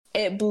mind.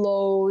 It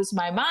blows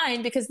my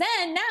mind because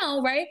then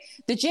now, right,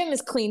 the gym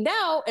is cleaned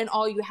out and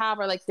all you have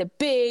are like the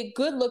big,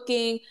 good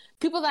looking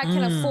people that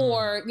can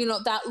afford, you know,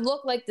 that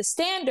look like the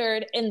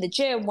standard in the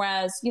gym.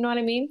 Whereas, you know what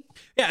I mean?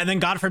 Yeah. And then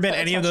God forbid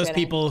any of those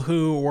people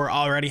who were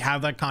already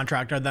have that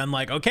contract are then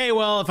like, okay,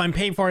 well, if I'm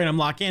paid for it, I'm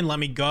locked in, let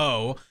me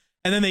go.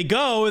 And then they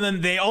go and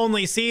then they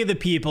only see the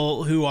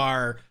people who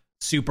are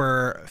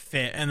super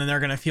fit and then they're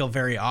going to feel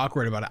very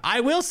awkward about it. I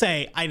will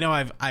say, I know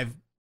I've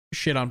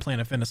shit on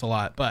Planet Fitness a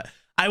lot, but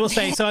I will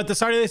say, so at the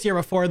start of this year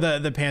before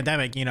the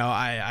pandemic, you know,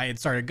 I had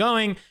started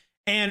going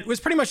and was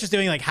pretty much just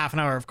doing like half an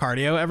hour of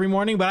cardio every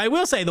morning. But I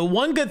will say the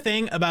one good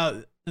thing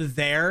about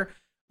there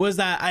was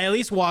that I at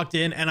least walked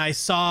in and I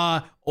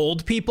saw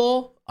old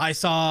people. I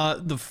saw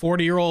the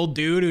 40-year-old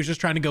dude who's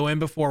just trying to go in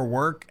before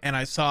work. And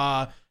I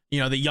saw,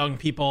 you know, the young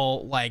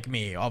people like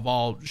me of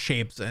all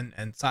shapes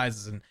and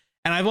sizes. And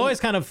I've always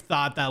kind of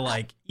thought that,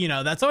 like, you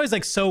know, that's always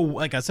like so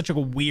like such a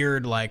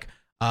weird like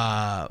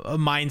a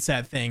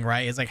mindset thing,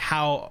 right? It's like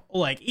how,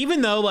 like,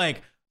 even though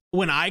like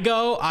when I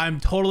go, I'm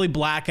totally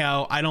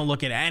blackout. I don't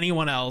look at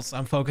anyone else.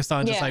 I'm focused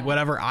on just like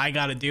whatever I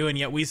got to do. And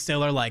yet we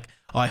still are like,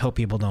 oh, I hope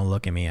people don't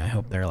look at me. I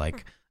hope they're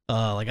like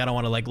I don't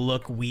want to like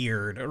look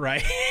weird.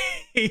 Right.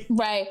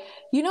 Right.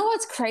 You know,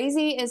 what's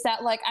crazy is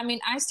that, like, I mean,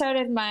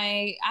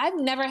 I've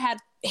never had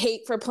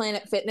hate for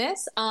Planet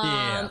Fitness.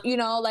 You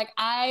know, like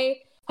I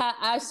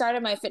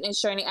started my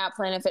fitness journey at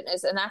Planet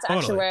Fitness, and that's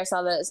actually where I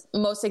saw the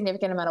most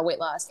significant amount of weight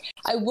loss.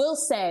 I will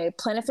say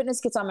Planet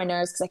Fitness gets on my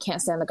nerves because I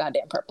can't stand the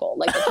goddamn purple.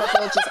 Like, the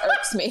purple just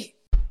irks me.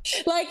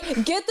 Like,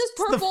 get this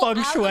purple out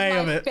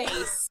of my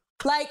face.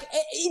 Like,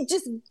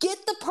 just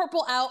get the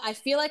purple out. I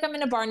feel like I'm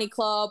in a Barney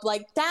Club.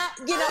 Like that,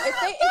 you know,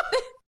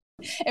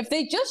 if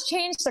they just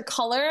changed the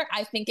color,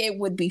 I think it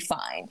would be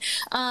fine.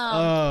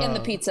 And the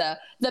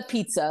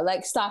pizza,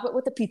 like, stop it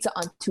with the pizza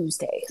on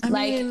Tuesday. I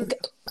mean,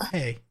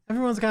 hey,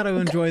 everyone's got to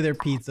enjoy their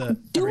pizza.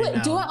 Do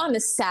it on a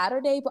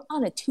Saturday, but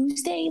on a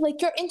Tuesday,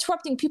 like, you're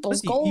interrupting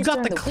people's goals. You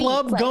got the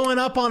club going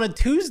up on a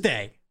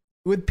Tuesday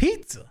with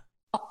pizza.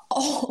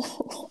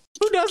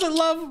 Who doesn't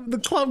love the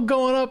club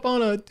going up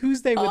on a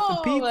Tuesday with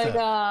the pizza? Oh my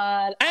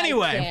God.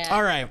 Anyway,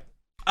 all right.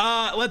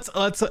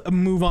 Let's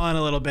move on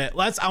a little bit.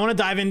 I want to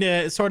dive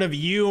into sort of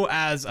you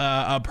as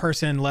a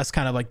person, less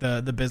kind of like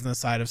the business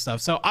side of stuff.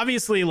 So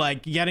obviously,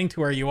 like, getting to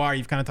where you are,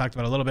 you've kind of talked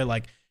about a little bit,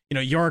 like, you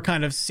know, your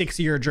kind of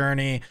 6-year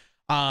journey,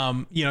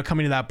 you know,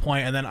 coming to that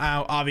point, and then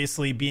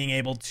obviously being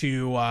able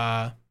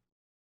to,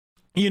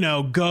 you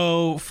know,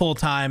 go full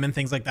time and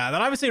things like that.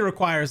 That obviously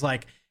requires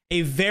like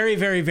a very,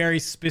 very, very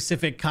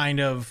specific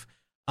kind of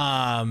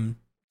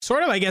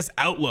sort of, I guess,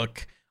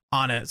 outlook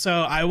on it. So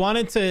I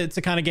wanted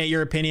to kind of get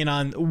your opinion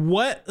on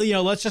what, you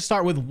know, let's just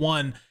start with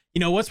one, you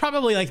know, what's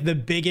probably like the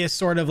biggest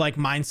sort of like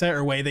mindset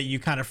or way that you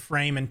kind of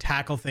frame and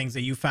tackle things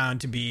that you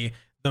found to be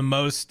the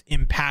most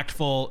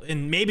impactful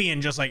in maybe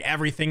in just like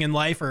everything in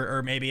life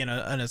or maybe in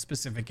a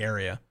specific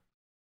area.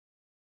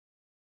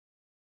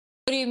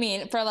 What do you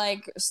mean, for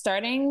like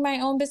starting my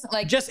own business?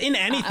 Like, just in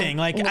anything,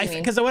 like,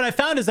 because what I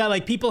found is that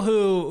like people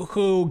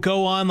who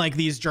go on like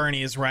these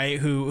journeys, right,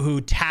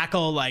 who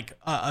tackle like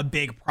a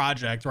big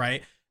project,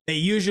 right, they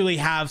usually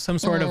have some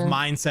sort of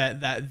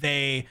mindset that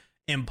they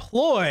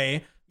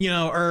employ, you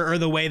know, or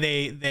the way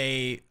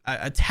they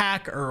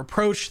attack or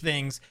approach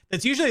things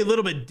that's usually a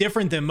little bit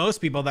different than most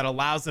people, that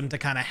allows them to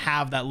kind of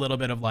have that little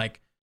bit of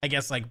like, I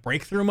guess, like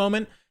breakthrough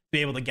moment to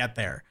be able to get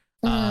there.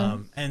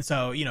 And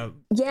so, you know.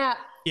 Yeah.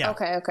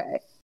 Okay.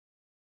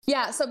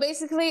 Yeah. So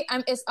basically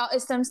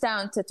it stems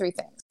down to 3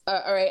 things.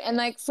 All right. And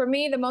like, for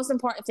me, the most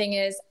important thing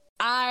is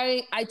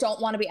I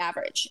don't want to be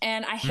average.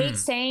 And I hate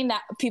saying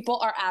that people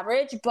are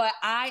average, but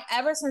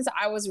ever since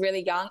I was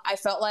really young, I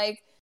felt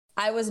like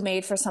I was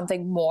made for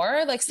something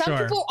more. Like, some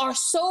people are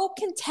so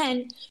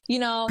content, you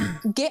know,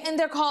 getting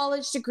their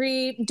college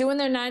degree, doing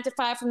their 9 to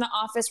 5 from the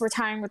office,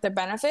 retiring with their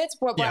benefits.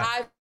 But what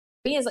I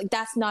is like,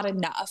 that's not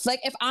enough.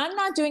 Like, if I'm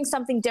not doing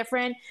something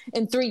different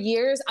in 3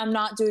 years, I'm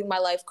not doing my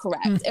life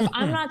correct. If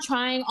I'm not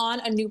trying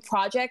on a new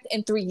project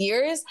in 3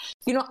 years,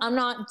 you know, I'm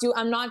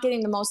not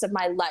getting the most of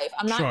my life.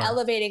 I'm not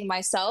elevating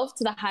myself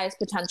to the highest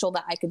potential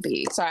that I could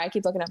be. Sorry, I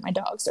keep looking at my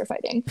dogs. They're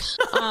fighting.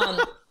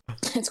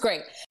 It's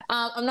great.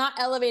 I'm not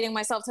elevating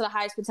myself to the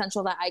highest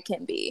potential that I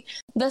can be.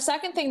 The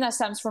second thing that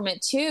stems from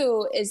it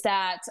too is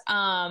that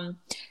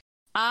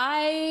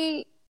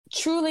I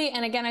truly,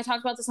 and again, I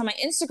talked about this on my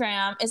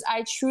Instagram, is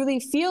I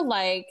truly feel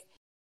like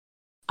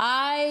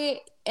I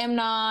am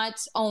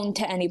not owned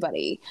to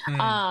anybody.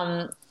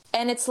 And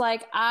it's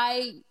like,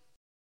 I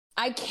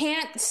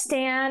can't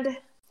stand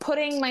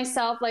putting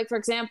myself, like, for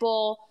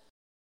example,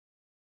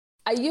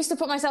 I used to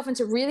put myself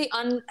into really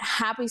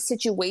unhappy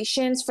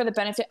situations for the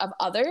benefit of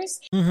others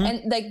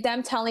and like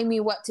them telling me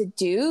what to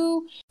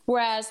do.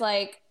 Whereas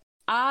like,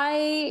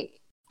 I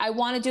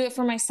want to do it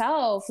for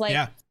myself.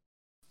 Like,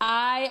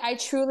 I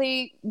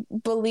truly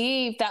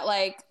believe that,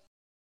 like,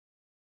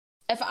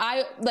 if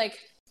I, like,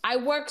 I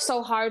work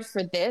so hard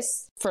for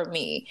this for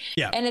me.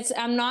 Yeah. And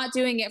I'm not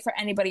doing it for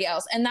anybody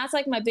else. And that's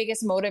like my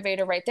biggest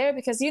motivator right there,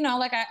 because, you know,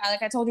 like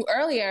I told you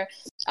earlier,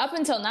 up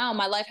until now,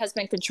 my life has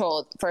been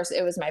controlled. First,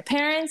 it was my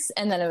parents,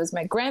 and then it was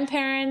my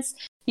grandparents,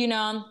 you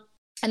know,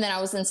 and then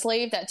I was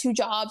enslaved at 2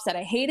 jobs that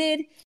I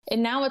hated.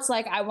 And now it's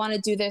like, I want to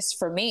do this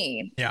for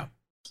me. Yeah.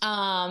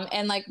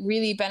 And like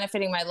really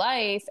benefiting my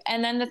life.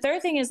 And then the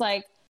third thing is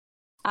like,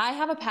 I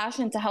have a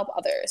passion to help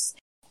others.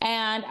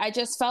 And I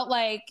just felt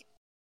like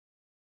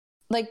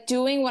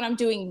doing what I'm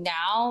doing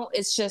now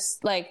is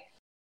just like,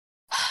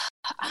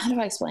 how do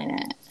I explain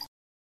it?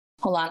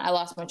 Hold on. I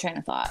lost my train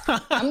of thought.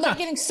 I'm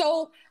getting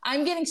so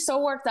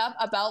worked up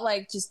about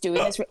like just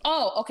doing this.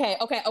 Okay.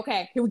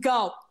 Here we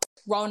go.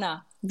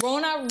 Rona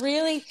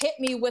really hit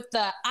me with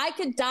I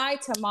could die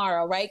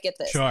tomorrow, right? Get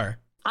this. Sure.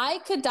 I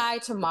could die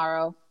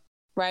tomorrow,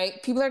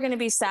 right? People are going to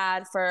be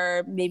sad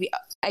for maybe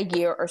a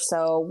year or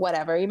so,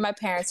 whatever. Even my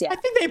parents, yeah. I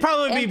think they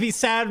probably be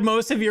sad.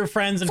 Most of your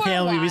friends and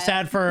family would be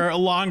sad for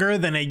longer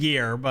than a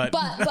year, but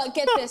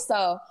get this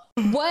though.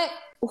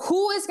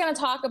 Who is going to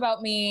talk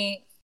about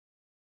me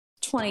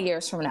 20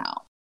 years from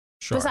now?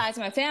 Sure. Besides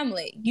my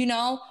family, you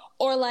know?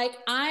 Or like,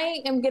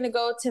 I am going to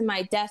go to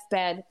my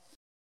deathbed,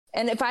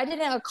 and if I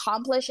didn't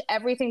accomplish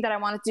everything that I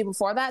wanted to do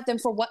before that, then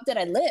for what did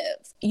I live?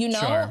 You know?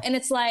 Sure. And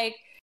it's like,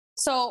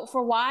 so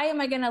for why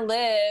am I going to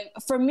live,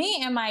 for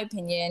me, in my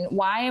opinion,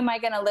 why am I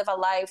going to live a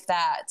life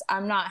that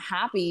I'm not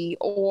happy?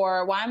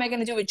 Or why am I going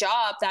to do a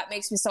job that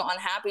makes me so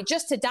unhappy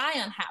just to die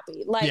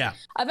unhappy? Like,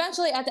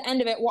 eventually at the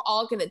end of it, we're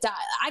all going to die.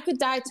 I could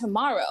die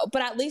tomorrow,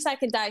 but at least I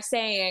could die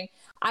saying,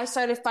 I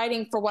started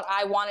fighting for what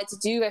I wanted to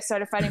do. I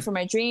started fighting for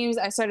my dreams.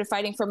 I started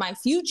fighting for my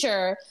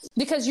future,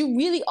 because you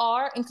really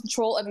are in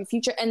control of your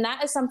future. And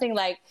that is something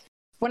like,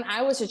 when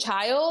I was a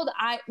child,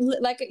 it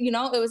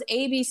was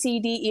A, B, C,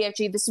 D, E, F,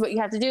 G. This is what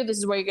you have to do. This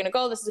is where you're going to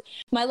go.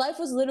 My life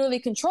was literally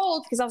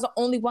controlled because I was the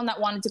only one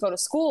that wanted to go to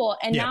school.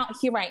 And now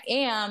here I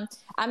am,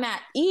 I'm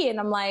at E, and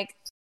I'm like,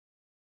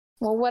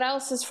 well, what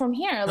else is from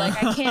here? Like,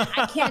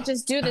 I can't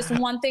just do this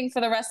one thing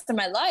for the rest of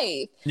my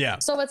life. Yeah.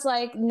 So it's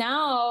like,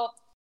 now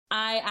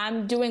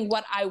I'm doing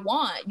what I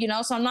want, you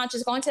know? So I'm not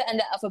just going to the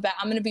end of the alphabet.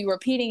 I'm going to be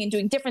repeating and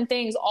doing different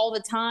things all the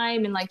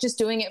time, and like just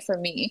doing it for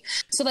me.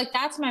 So like,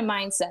 that's my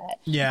mindset.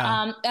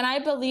 Yeah. And I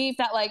believe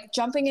that like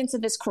jumping into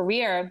this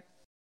career,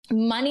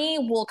 money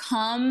will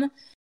come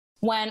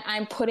when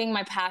I'm putting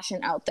my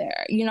passion out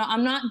there. You know,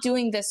 I'm not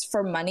doing this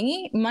for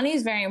money. Money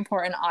is very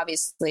important,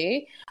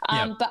 obviously.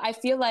 But I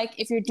feel like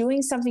if you're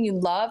doing something you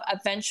love,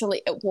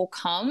 eventually it will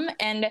come.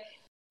 And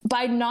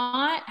by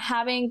not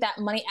having that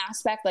money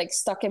aspect like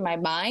stuck in my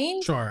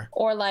mind, sure,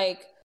 or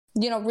like,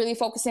 you know, really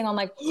focusing on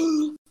like,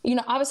 you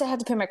know, obviously I have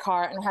to pay my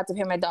car and I have to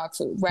pay my dog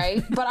food,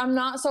 right? But I'm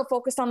not so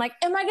focused on like,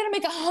 am I going to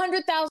make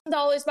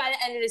 $100,000 by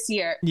the end of this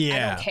year? Yeah.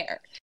 I don't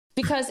care,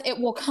 because it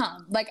will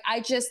come. Like,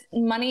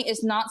 money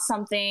is not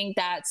something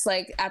that's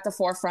like at the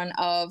forefront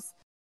of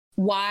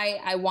why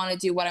I want to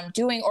do what I'm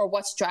doing or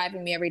what's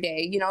driving me every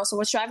day, you know? So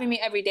what's driving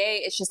me every day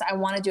is just, I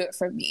want to do it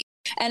for me.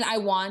 And I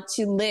want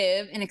to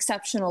live an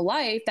exceptional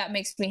life that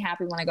makes me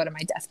happy when I go to my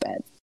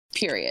deathbed,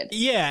 period.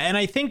 Yeah. And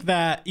I think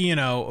that, you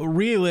know,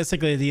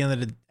 realistically at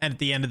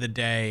the end of the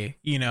day,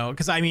 you know,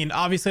 because I mean,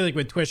 obviously like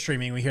with Twitch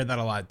streaming, we hear that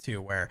a lot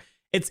too, where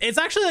it's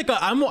actually like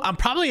I'm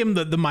probably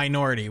the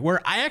minority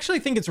where I actually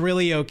think it's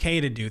really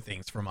okay to do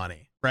things for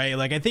money, right?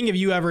 Like, I think if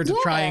you ever to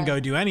try and go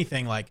do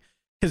anything, like,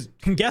 because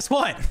guess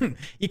what?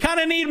 You kind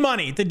of need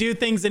money to do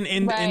things in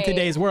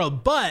today's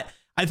world. But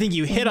I think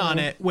you hit on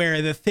it,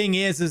 where the thing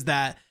is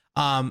that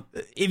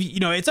if you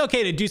know, it's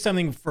okay to do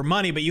something for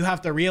money, but you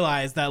have to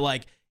realize that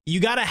like, you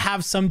got to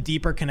have some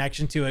deeper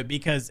connection to it,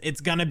 because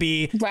it's going to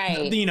be,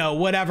 you know,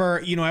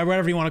 whatever you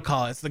want to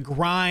call it. It's the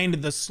grind,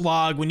 the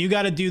slog, when you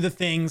got to do the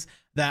things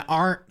that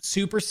aren't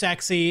super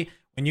sexy,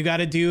 when you got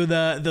to do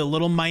the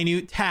little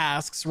minute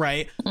tasks,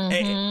 right?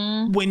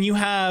 When you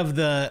have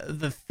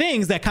the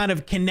things that kind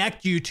of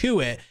connect you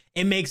to it,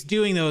 it makes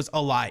doing those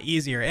a lot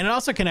easier. And it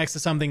also connects to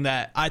something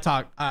that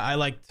I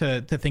like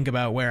to think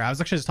about, where I was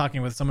actually just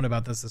talking with someone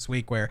about this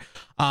week, where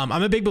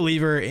I'm a big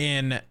believer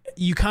in,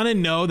 you kind of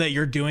know that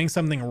you're doing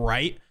something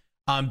right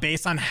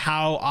based on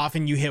how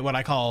often you hit what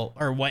I call,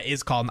 or what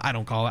is called, I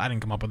don't call it, I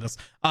didn't come up with this,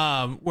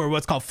 or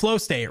what's called flow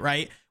state,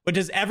 right? Which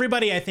is,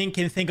 everybody I think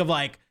can think of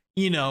like,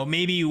 you know,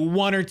 maybe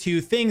one or two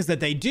things that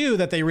they do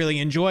that they really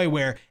enjoy,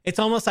 where it's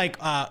almost like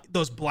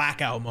those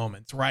blackout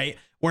moments, right?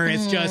 Where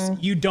it's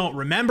just, you don't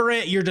remember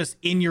it. You're just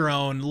in your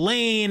own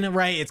lane,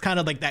 right? It's kind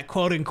of like that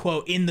quote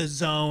unquote in the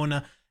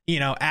zone, you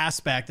know,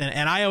 aspect.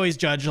 And I always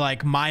judge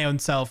like my own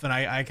self. And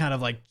I kind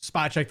of like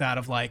spot check that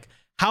of like,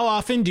 how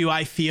often do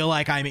I feel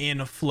like I'm in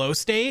a flow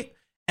state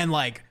and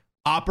like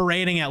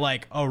operating at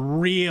like a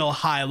real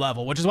high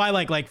level, which is why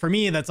like for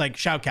me, that's like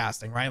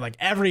shoutcasting, right? Like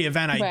every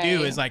event I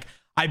do is like,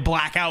 I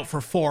black out for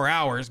 4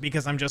 hours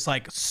because I'm just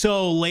like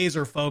so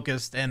laser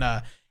focused and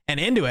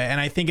into it. And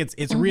I think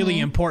it's really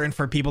important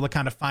for people to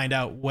kind of find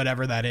out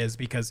whatever that is,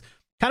 because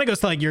kind of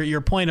goes to like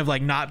your point of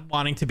like not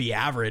wanting to be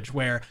average,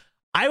 where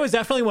I was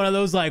definitely one of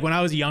those, like when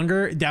I was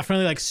younger,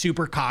 definitely like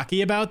super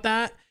cocky about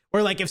that.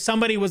 Or like if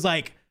somebody was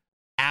like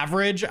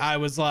average, I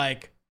was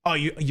like, oh,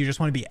 you just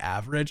want to be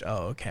average?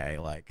 Oh, okay.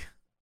 Like,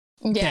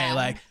 okay,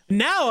 like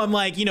now I'm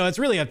like, it's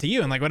really up to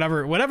you. And like,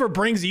 whatever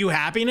brings you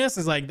happiness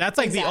is like, that's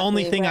like the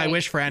only thing I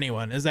wish for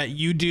anyone is that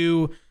you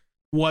do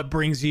what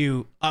brings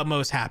you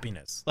utmost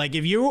happiness. Like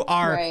if you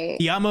are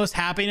the utmost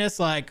happiness,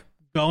 like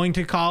going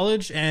to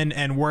college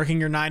and working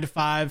your 9 to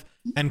 5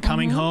 and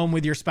coming home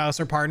with your spouse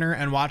or partner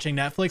and watching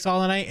Netflix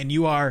all the night and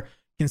you are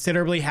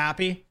considerably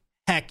happy,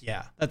 heck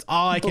yeah. That's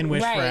all I can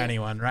wish for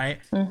anyone. Right.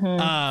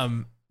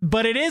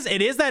 But it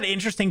is that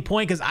interesting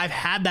point because I've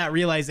had that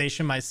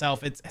realization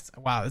myself. It's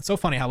wow. It's so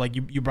funny how like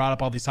you brought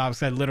up all these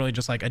topics. I literally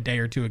just like a day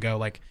or two ago,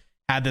 like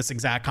had this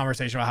exact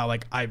conversation about how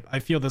like I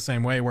feel the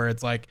same way where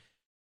it's like,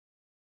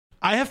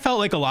 I have felt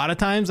like a lot of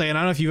times, like, and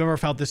I don't know if you've ever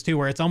felt this too,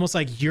 where it's almost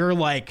like you're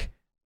like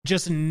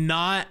just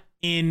not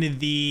in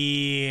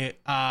the,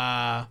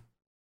 I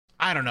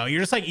don't know. You're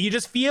just like, you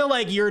just feel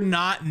like you're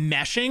not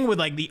meshing with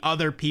like the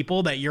other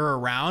people that you're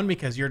around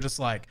because you're just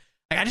like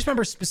I just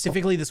remember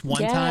specifically this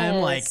one time,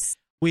 like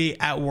we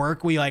at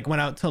work, we like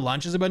went out to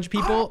lunch as a bunch of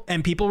people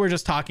and people were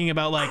just talking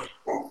about like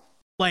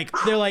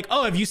they're like,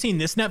 oh, have you seen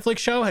this Netflix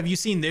show? Have you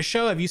seen this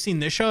show? Have you seen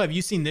this show? Have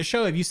you seen this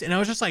show? Have you seen? And I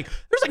was just like,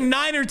 there's like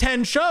 9 or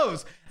 10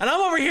 shows. And I'm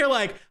over here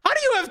like, how do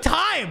you have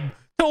time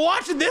to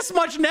watch this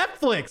much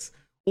Netflix?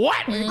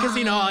 What? Because,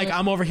 like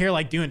I'm over here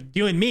like doing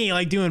me,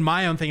 like doing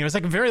my own thing. It was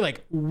like a very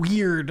like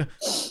weird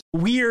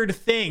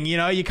thing.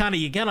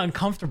 You get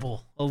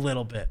uncomfortable a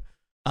little bit.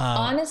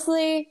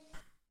 Honestly,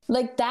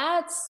 like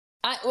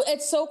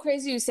it's so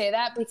crazy you say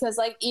that because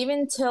like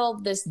even till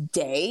this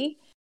day,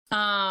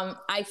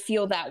 I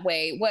feel that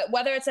way.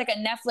 Whether it's like a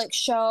Netflix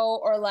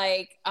show or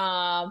like,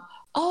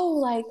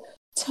 like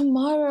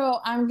tomorrow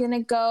I'm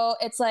gonna go.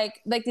 It's like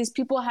these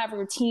people have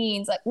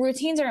routines. Like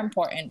routines are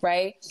important,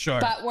 right? Sure.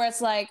 But where it's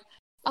like,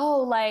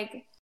 oh,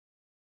 like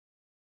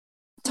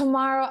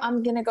tomorrow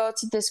I'm gonna go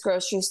to this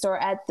grocery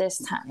store at this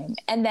time,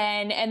 and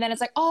then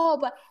it's like, oh,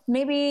 but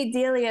maybe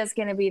Delia's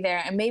gonna be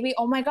there, and maybe,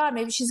 oh my god,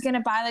 maybe she's gonna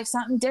buy like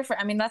something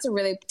different. I mean, that's a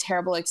really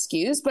terrible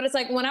excuse, but it's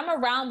like when I'm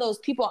around those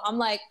people, I'm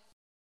like,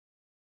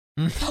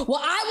 well,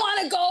 I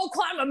want to go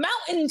climb a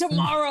mountain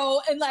tomorrow.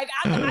 And like,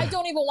 I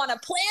don't even want to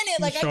plan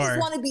it. Like, I just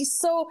want to be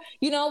so,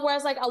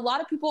 whereas like a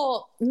lot of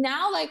people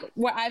now, like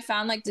where I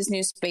found like this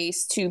new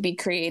space to be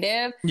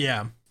creative.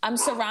 Yeah. I'm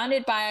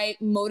surrounded by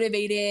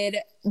motivated,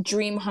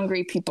 dream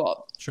hungry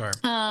people. Sure.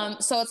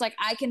 So it's like,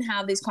 I can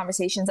have these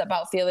conversations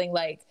about feeling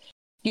like,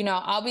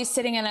 I'll be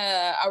sitting in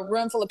a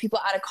room full of people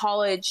out of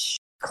college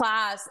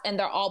class and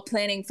they're all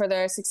planning for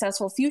their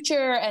successful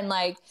future and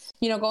like,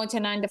 going to a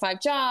 9 to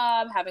 5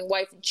 job, having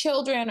wife and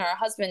children or a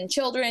husband and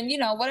children,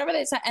 whatever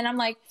they say. And I'm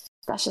like,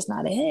 that's just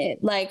not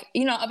it. Like,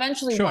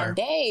 eventually one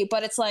day,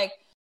 but it's like,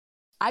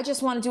 I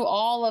just want to do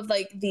all of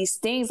like these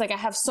things. Like I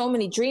have so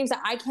many dreams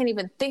that I can't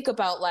even think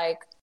about. Like,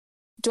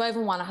 do I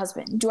even want a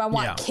husband? Do I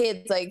want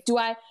kids? Like,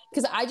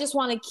 because I just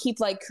want to keep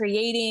like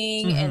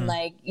creating and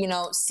like,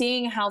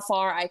 seeing how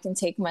far I can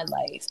take my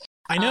life.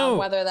 I know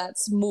whether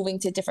that's moving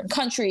to different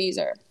countries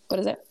or what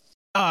is it?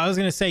 Oh, I was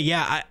going to say,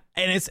 yeah.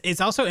 And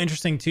it's also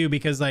interesting too,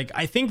 because like,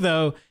 I think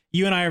though,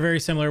 you and I are very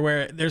similar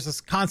where there's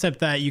this concept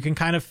that you can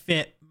kind of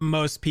fit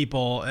most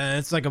people. And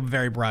it's like a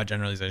very broad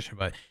generalization,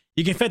 but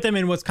you can fit them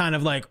in what's kind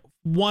of like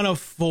one of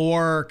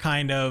 4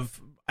 kind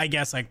of, I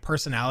guess, like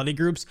personality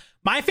groups.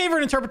 My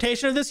favorite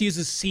interpretation of this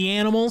uses sea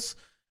animals,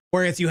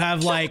 where it's you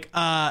have like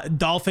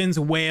dolphins,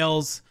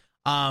 whales,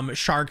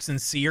 sharks,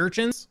 and sea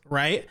urchins,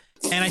 right?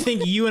 And I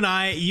think you and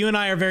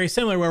I are very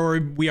similar, where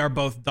we are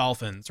both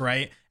dolphins,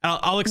 right?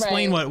 I'll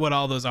explain what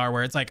all those are.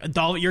 Where it's like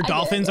your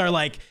dolphins are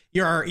like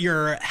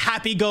you're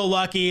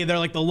happy-go-lucky. They're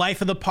like the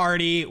life of the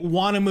party,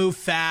 want to move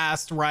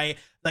fast, right?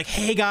 Like,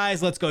 hey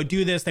guys, let's go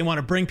do this. They want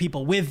to bring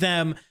people with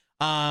them,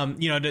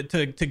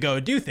 to go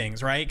do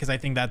things, right? Because I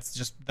think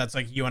that's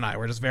like you and I.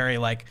 We're just very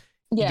like,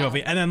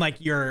 jovial. And then like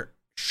your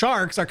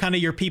sharks are kind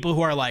of your people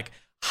who are like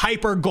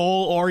hyper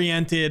goal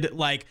oriented,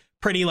 like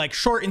pretty like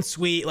short and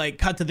sweet, like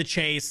cut to the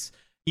chase,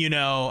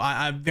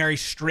 I'm very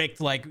strict,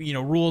 like,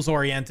 rules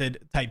oriented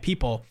type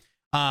people.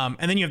 And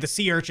then you have the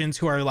sea urchins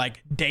who are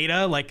like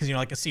data, like, cause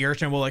like a sea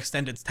urchin will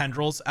extend its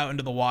tendrils out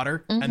into the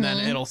water and then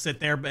it'll sit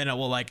there and it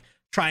will like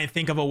try and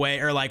think of a way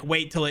or like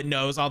wait till it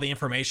knows all the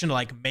information to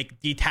like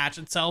detach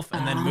itself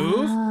and then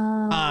move.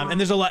 And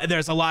there's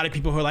a lot of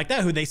people who are like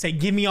that, who they say,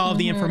 give me all of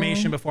the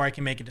information before I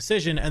can make a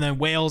decision. And then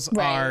whales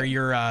are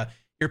your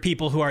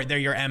people they're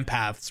your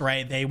empaths,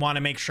 right? They want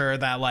to make sure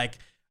that like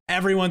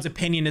everyone's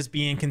opinion is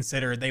being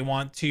considered. They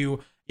want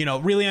to,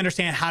 really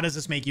understand, how does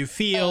this make you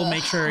feel?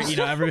 Make sure,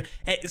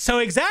 so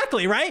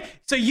exactly. Right.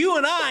 So you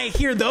and I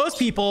hear those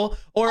people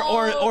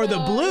or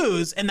the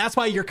blues, and that's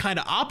why you're kind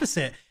of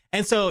opposite.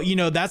 And so,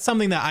 that's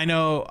something that I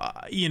know,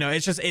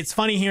 it's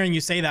funny hearing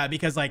you say that,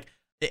 because like,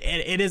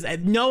 it is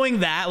knowing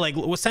that, like,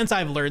 since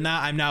I've learned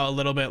that, I'm now a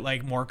little bit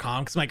like more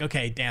calm, because I'm like,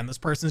 okay, damn, this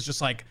person's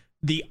just like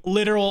the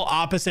literal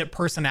opposite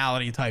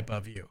personality type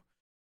of you,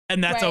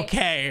 and that's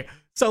okay.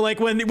 So like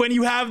when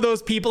you have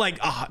those people, like,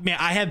 oh man,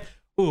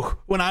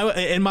 when I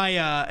in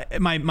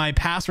my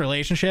past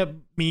relationship,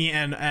 me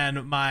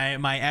and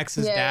my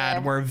ex's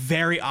dad were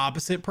very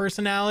opposite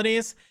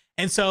personalities.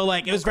 And so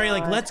like it was very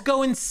like, let's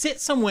go and sit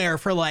somewhere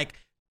for like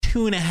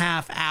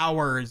 2.5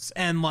 hours.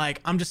 And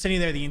like I'm just sitting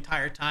there the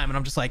entire time and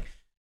I'm just like,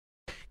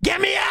 get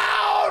me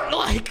out,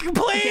 like,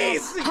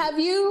 please. Have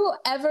you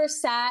ever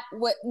sat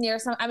near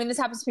some, I mean, this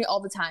happens to me all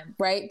the time,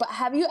 right? But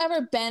have you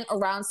ever been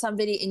around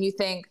somebody and you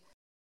think,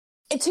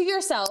 to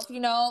yourself, you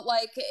know,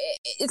 like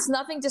it's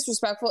nothing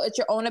disrespectful, it's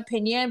your own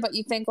opinion, but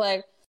you think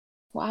like,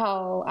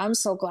 wow, I'm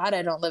so glad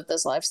I don't live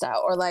this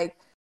lifestyle, or like,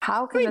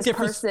 how can this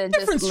person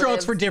different just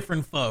strokes live? For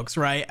different folks,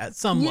 right? At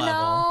some level,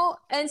 know?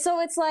 And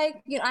so it's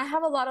like, you know, I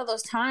have a lot of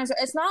those times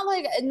where it's not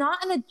like,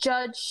 not in a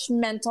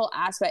judgmental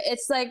aspect.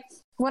 It's like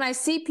when I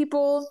see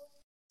people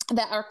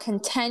that are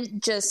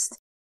content just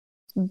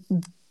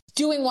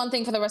doing one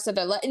thing for the rest of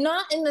their life,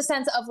 not in the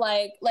sense of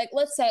like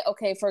let's say,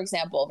 okay, for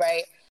example,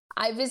 right,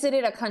 I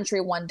visited a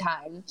country one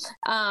time,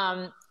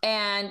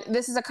 and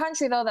this is a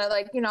country though that,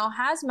 like, you know,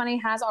 has money,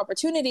 has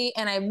opportunity,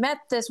 and I met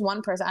this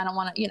one person. I don't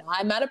want to, you know,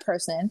 I met a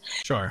person,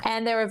 sure,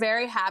 and they were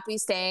very happy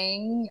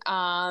staying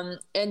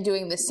and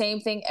doing the same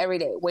thing every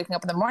day, waking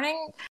up in the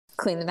morning,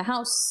 cleaning the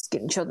house,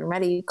 getting children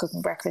ready,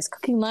 cooking breakfast,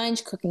 cooking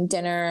lunch, cooking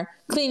dinner,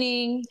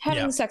 cleaning,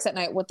 having sex at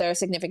night with their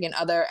significant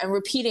other, and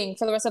repeating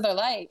for the rest of their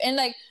life. And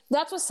like,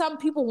 that's what some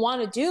people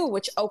want to do,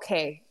 which,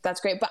 okay,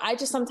 that's great. But I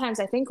just, sometimes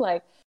I think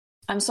like,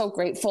 I'm so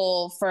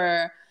grateful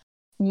for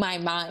my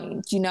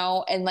mind, you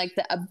know, and like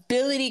the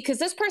ability, because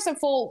this person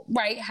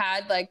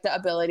had like the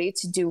ability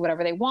to do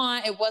whatever they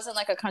want. It wasn't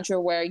like a country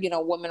where, you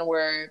know, women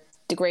were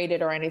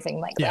degraded or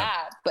anything like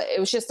that, but it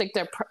was just like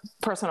their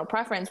personal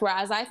preference.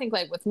 Whereas I think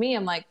like with me,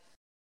 I'm like,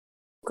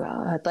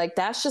 God, like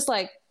that's just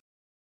like,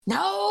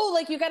 no,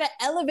 like you got to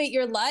elevate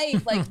your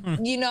life, like,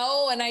 you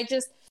know. And I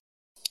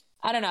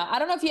don't know. I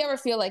don't know if you ever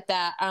feel like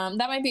that.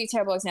 That might be a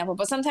terrible example,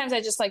 but sometimes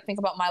I just like think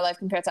about my life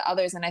compared to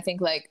others, and I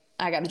think like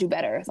I got to do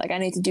better. Like I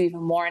need to do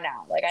even more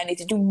now. Like I need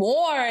to do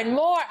more and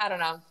more. I don't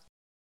know.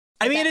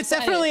 I mean, it's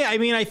definitely, I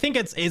mean, I think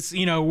it's,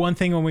 you know, one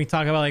thing when we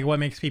talk about like what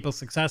makes people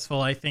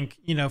successful, I think,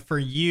 you know, for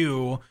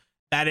you,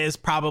 that is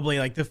probably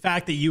like the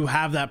fact that you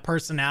have that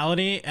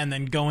personality and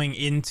then going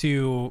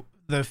into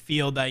the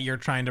field that you're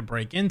trying to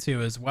break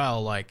into as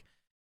well, like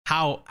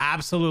how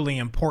absolutely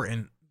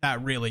important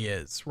that really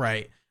is,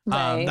 right?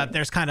 Right. That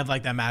there's kind of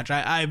like that match.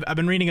 I've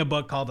been reading a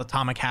book called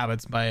Atomic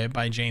Habits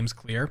by James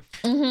Clear,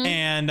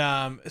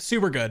 and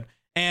super good.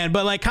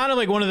 But like kind of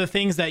like one of the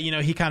things that, you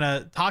know, he kind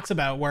of talks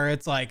about where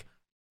it's like,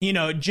 you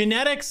know,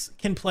 genetics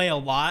can play a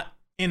lot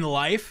in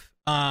life,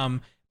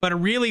 but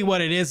really what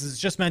it is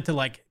just meant to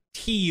like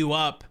tee you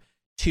up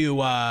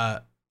to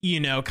you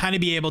know, kind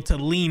of be able to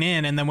lean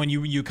in, and then when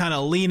you kind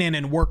of lean in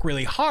and work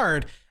really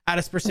hard at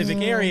a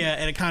specific area,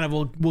 and it kind of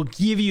will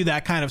give you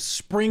that kind of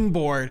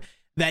springboard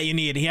that you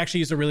need. He actually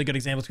used a really good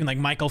example between like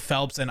Michael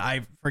Phelps and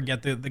I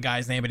forget the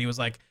guy's name, but he was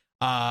like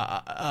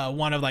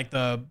one of like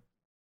the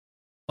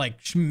like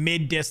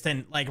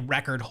mid-distant like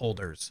record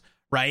holders,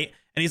 right?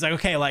 And he's like,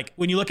 okay, like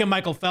when you look at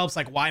Michael Phelps,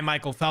 like why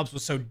Michael Phelps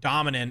was so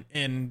dominant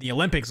in the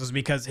Olympics was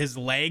because his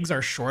legs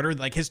are shorter,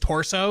 like his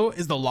torso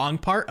is the long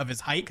part of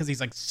his height because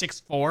he's like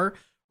 6'4",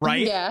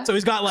 right? Yeah. So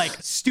he's got like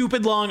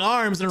stupid long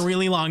arms and a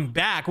really long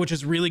back, which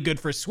is really good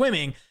for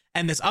swimming.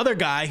 And this other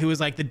guy who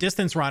is like the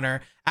distance runner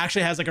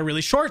actually has like a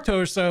really short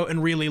torso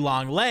and really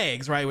long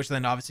legs, right? Which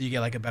then obviously you get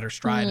like a better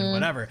stride and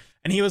whatever.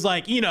 And he was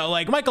like, you know,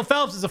 like Michael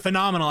Phelps is a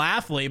phenomenal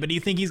athlete, but do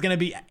you think he's going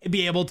to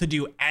be able to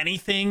do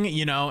anything,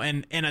 you know,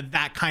 in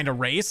that kind of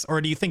race?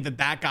 Or do you think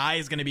that guy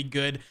is going to be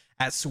good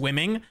at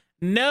swimming?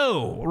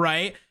 No,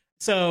 right?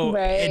 So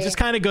it just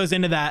kind of goes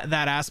into that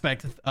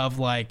aspect of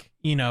like,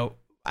 you know,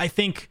 I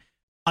think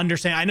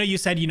understand. I know you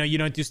said, you know, you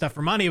don't do stuff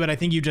for money, but I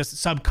think you just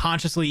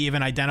subconsciously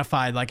even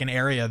identified like an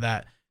area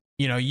that,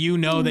 you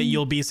know, that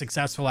you'll be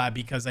successful at,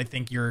 because I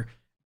think your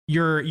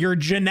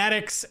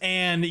genetics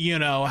and, you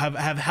know,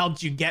 have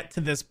helped you get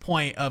to this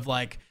point of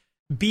like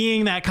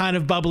being that kind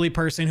of bubbly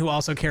person who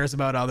also cares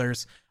about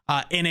others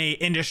in a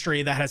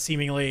industry that has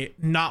seemingly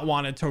not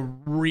wanted to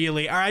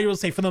really, or I will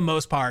say for the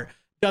most part,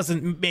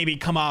 doesn't maybe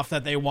come off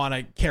that they want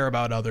to care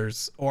about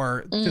others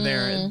or to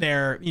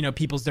their, you know,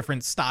 people's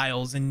different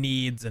styles and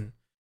needs and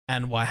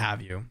what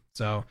have you.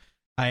 So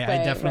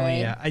I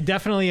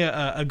definitely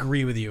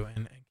agree with you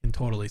and can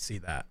totally see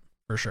that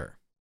for sure.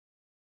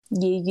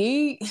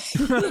 Yeah.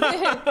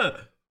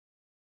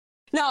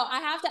 No, I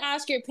have to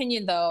ask your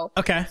opinion though.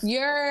 Okay.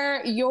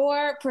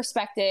 Your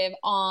perspective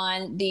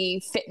on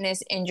the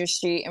fitness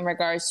industry in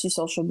regards to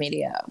social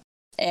media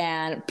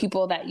and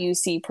people that you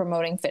see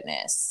promoting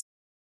fitness.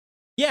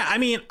 Yeah, I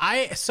mean,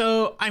 I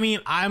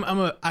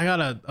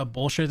got a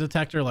bullshit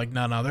detector like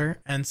none other.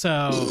 And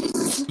so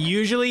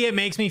usually it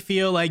makes me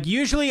feel like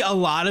usually a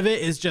lot of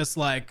it is just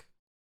like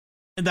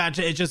that.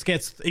 It just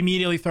gets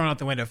immediately thrown out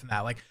the window from that.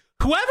 Like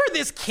whoever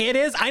this kid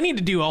is, I need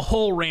to do a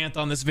whole rant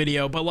on this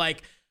video, but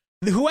like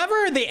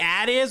whoever the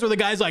ad is, or the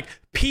guy's like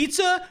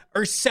pizza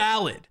or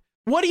salad,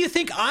 what do you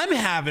think I'm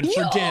having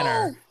for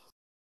dinner?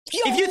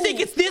 If you think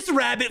it's this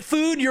rabbit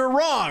food, you're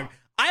wrong.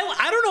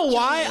 I don't know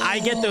why I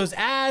get those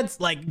ads.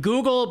 Like,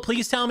 Google,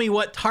 please tell me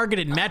what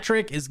targeted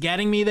metric is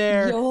getting me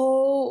there.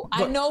 Yo,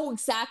 I know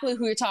exactly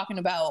who you're talking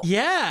about.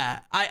 Yeah.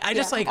 I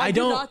just like, I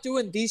don't. Not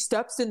doing these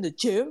steps in the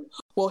gym.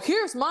 Well,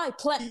 here's my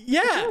plan.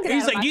 Yeah.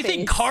 He's like, do you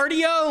think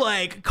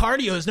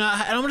cardio is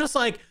not, and I'm just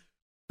like,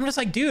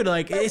 dude,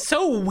 like, it's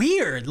so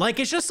weird. Like,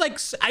 it's just like,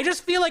 I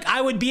just feel like I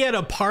would be at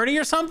a party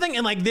or something,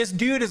 and like this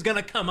dude is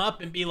gonna come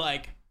up and be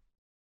like,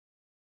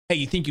 hey,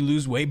 you think you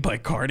lose weight by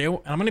cardio?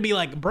 And I'm gonna be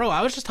like, bro,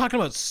 I was just talking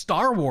about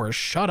Star Wars.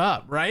 Shut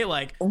up, right?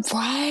 Like,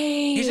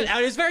 right.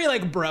 It's very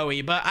like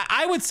broy, but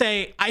I would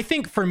say, I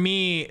think for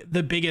me,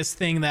 the biggest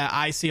thing that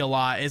I see a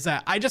lot is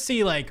that I just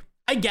see like,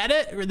 I get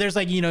it. There's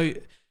like, you know,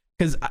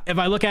 because if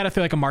I look at it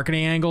through like a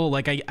marketing angle,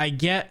 like I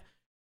get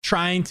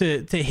trying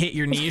to hit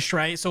your niche,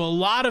 right? So a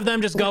lot of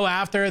them just go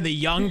after the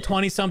young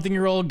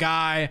 20-something-year-old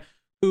guy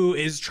who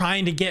is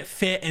trying to get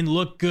fit and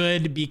look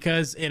good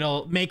because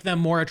it'll make them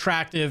more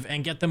attractive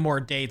and get them more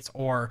dates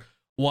or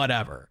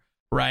whatever,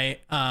 right?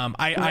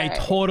 I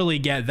totally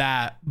get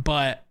that,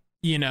 but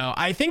you know,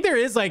 I think there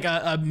is like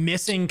a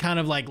missing kind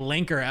of like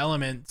link or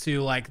element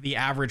to like the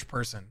average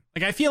person.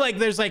 Like, I feel like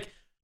there's like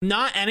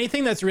not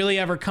anything that's really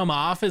ever come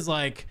off as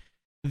like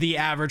the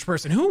average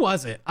person. Who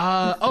was it?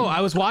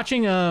 I was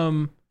watching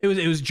it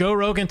was Joe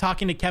Rogan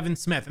talking to Kevin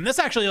Smith, and this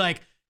actually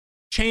like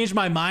changed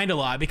my mind a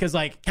lot because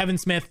like Kevin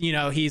Smith, you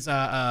know, he's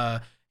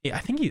I'm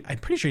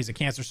pretty sure he's a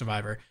cancer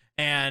survivor,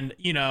 and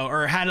you know,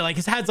 or had like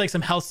he's had like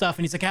some health stuff,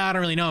 and he's like, I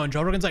don't really know. And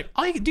Joe Rogan's like,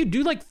 all you can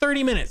do like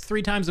 30 minutes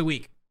 3 times a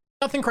week,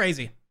 nothing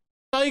crazy.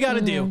 That's all you got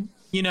to do,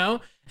 you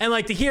know. And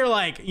like to hear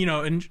like, you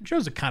know, and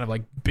Joe's a kind of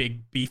like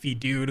big beefy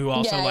dude who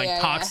also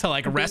talks to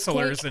like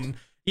wrestlers and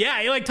he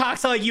like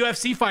talks to like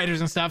UFC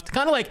fighters and stuff, to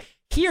kind of like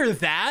hear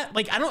that.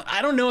 Like,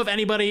 I don't know if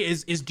anybody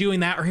is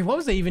doing that, or what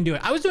was they even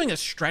doing? I was doing a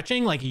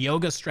stretching, like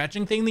yoga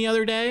stretching thing the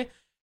other day,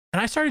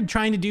 and I started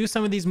trying to do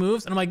some of these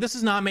moves, and I'm like, this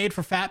is not made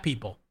for fat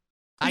people.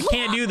 I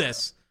can't do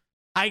this.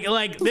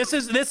 This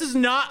is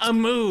not a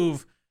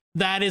move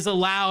that is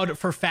allowed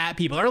for fat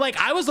people. Or like,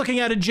 I was looking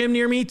at a gym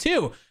near me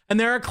too, and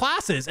there are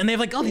classes, and they have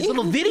like all these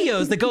little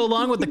videos that go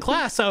along with the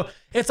class. So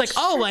it's like,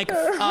 oh, like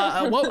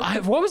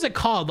what was it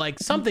called? Like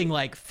something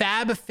like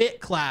Fab Fit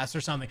class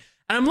or something.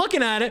 And I'm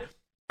looking at it, and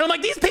I'm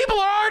like, these people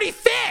are already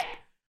fit.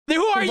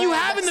 Who are you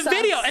having the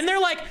video? And they're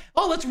like,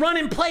 oh, let's run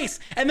in place,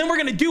 and then we're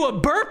gonna do a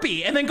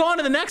burpee and then go on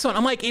to the next one.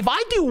 I'm like, if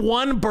I do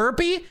one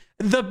burpee,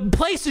 the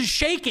place is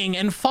shaking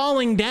and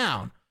falling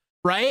down,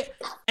 right?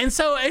 And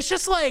so it's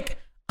just like,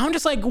 I'm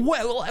just like,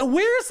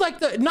 where's like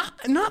the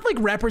not like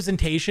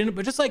representation,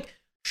 but just like,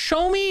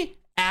 show me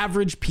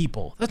average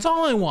people. That's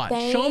all I want.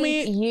 Show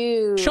me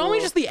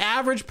just the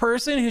average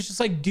person who's just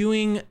like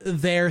doing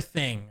their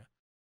thing,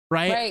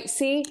 right? Right.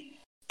 See,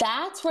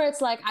 that's where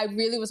it's like, I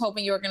really was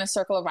hoping you were going to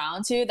circle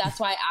around to. That's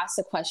why I asked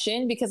the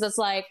question, because it's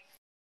like,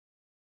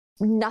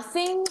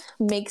 nothing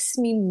makes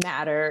me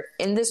madder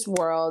in this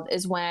world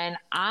is when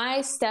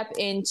I step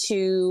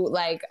into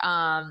like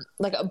a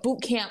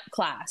boot camp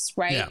class,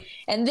 right? Yeah.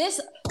 And this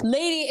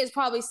lady is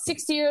probably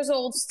 60 years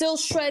old, still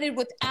shredded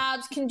with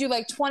abs, can do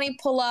like 20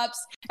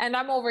 pull-ups, and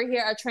I'm over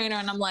here a trainer,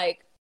 and I'm like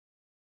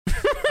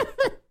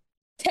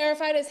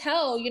terrified as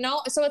hell, you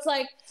know? So it's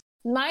like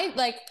my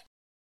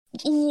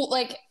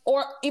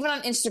or even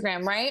on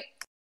Instagram, right?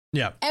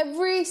 Yeah.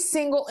 Every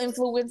single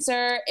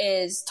influencer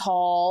is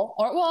tall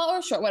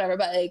or short, whatever,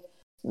 but like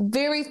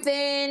very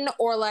thin,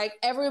 or like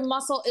every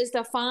muscle is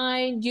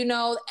defined, you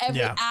know,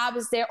 every ab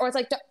is there, or it's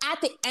like they're at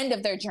the end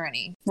of their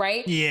journey,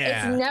 right?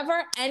 Yeah. It's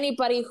never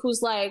anybody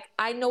who's like,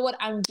 I know what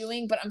I'm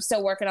doing, but I'm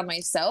still working on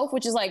myself,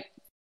 which is like,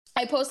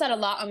 I post that a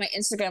lot on my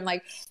Instagram.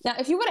 Like, now,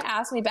 if you would have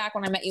asked me back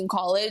when I met you in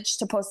college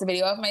to post a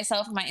video of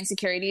myself and my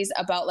insecurities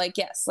about like,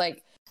 yes,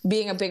 like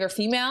being a bigger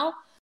female,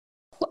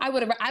 I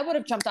would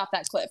have jumped off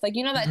that cliff. Like,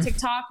 you know, that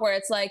TikTok where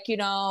it's like, you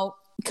know,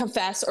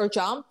 confess or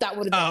jump, that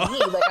would have been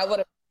me. Like, I would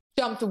have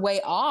jumped way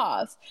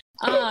off.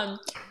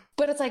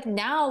 But it's like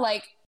now,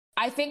 like,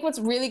 I think what's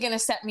really going to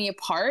set me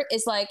apart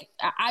is like,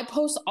 I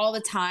post all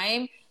the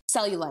time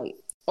cellulite,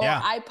 or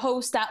I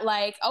post that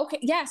like, okay,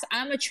 yes,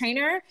 I'm a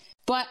trainer,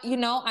 but you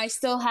know, I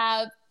still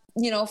have,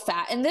 you know,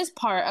 fat in this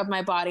part of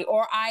my body,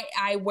 or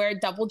I wear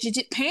double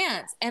digit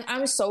pants, and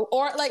I'm so,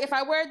 or like if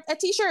I wear a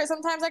t-shirt,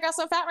 sometimes I got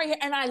some fat right here,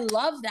 and I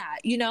love that,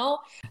 you know.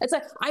 It's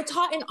like, I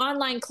taught an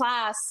online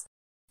class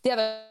the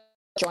other,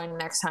 join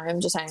next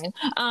time, just saying,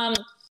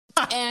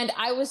 and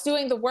I was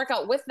doing the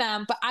workout with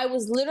them, but I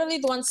was literally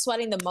the one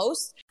sweating the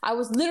most. I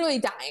was literally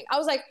dying. I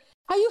was like,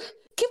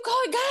 keep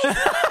going, guys,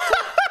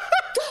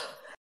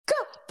 go.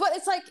 But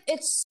it's like,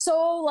 it's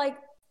so like,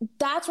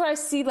 that's where I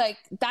see, like,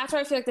 that's where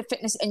I feel like the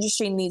fitness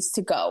industry needs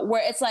to go,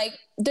 where it's like,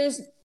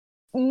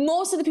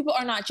 most of the people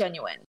are not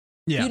genuine,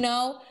 you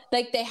know,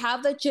 like they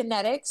have the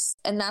genetics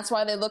and that's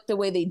why they look the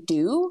way they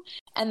do,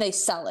 and they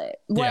sell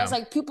it. Whereas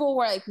like people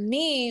were like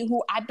me,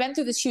 who I've been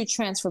through this huge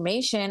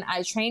transformation.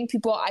 I train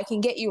people, I can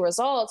get you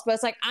results, but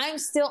it's like, I'm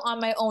still on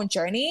my own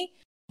journey,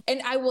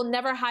 and I will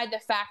never hide the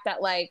fact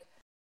that like,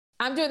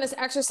 I'm doing this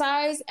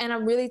exercise and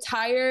I'm really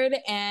tired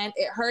and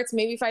it hurts.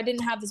 Maybe if I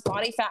didn't have this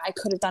body fat, I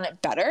could have done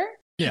it better.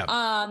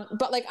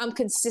 But like I'm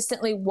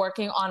consistently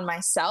working on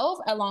myself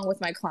along with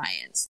my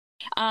clients.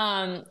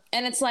 And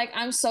it's like,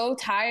 I'm so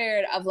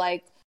tired of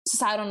like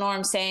societal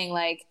norms saying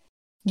like,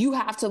 you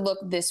have to look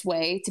this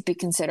way to be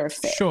considered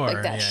fit. Sure.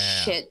 Like that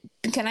shit.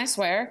 Can I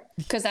swear?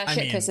 Because that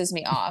shit pisses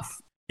me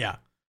off. Yeah.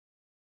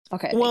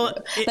 Okay. Well,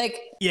 go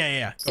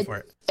for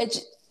it.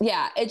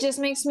 It just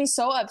makes me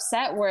so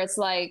upset where it's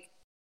like,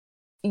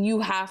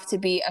 you have to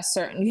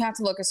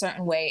look a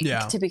certain way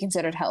to be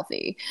considered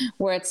healthy,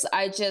 where it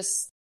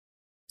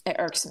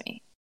irks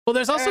me. Well,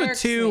 there's also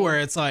too where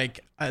it's like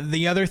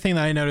the other thing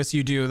that I notice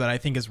you do that I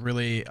think is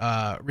really,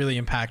 really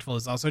impactful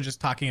is also just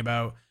talking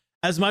about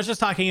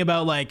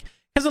like,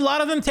 because a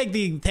lot of them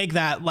take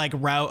that like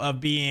route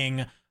of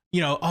being,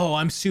 oh,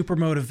 I'm super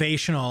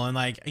motivational and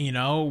like, they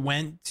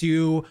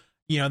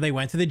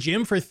went to the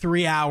gym for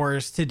 3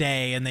 hours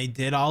today and they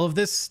did all of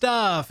this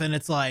stuff. And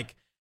it's like,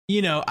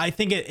 I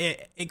think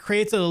it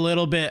creates a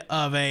little bit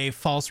of a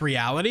false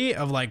reality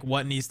of like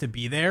what needs to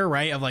be there,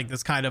 right? Of like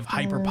this kind of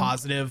hyper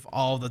positive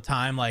all the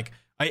time. Like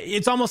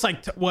it's almost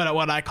like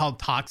what I call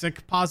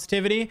toxic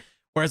positivity.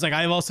 Whereas like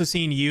I've also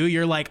seen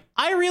you're like,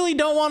 I really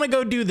don't want to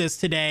go do this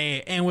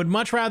today and would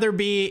much rather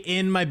be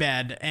in my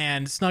bed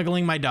and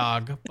snuggling my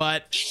dog.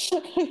 But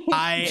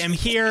I am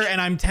here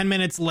and I'm 10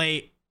 minutes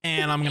late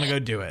and I'm going to go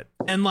do it.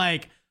 And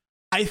like,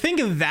 I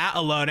think that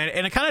alone,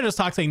 and it kind of just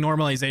talks like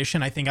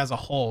normalization, I think as a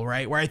whole,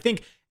 right? Where I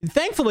think,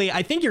 thankfully,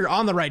 I think you're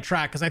on the right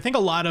track. Cause I think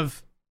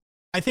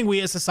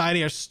we as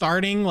society are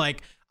starting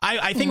like,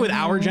 I think with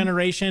our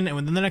generation and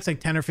within the next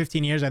like 10 or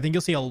 15 years, I think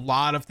you'll see a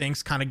lot of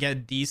things kind of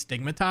get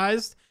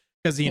destigmatized.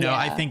 Because,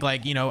 I think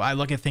like, I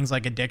look at things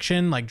like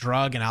addiction, like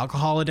drug and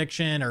alcohol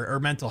addiction or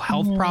mental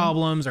health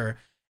problems or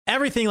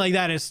everything like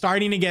that is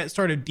starting to get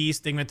sort of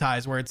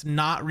destigmatized where it's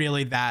not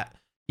really that,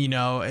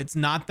 it's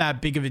not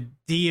that big of a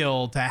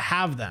deal to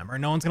have them or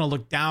no one's going to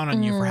look down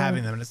on you for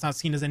having them. And it's not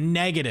seen as a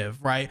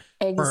negative, right?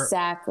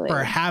 Exactly.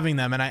 For having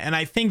them. And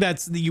I think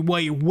that's the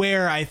way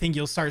where I think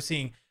you'll start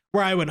seeing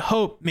where I would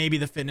hope maybe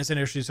the fitness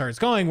industry starts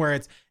going, where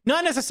it's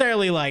not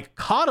necessarily like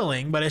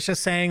coddling, but it's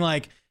just saying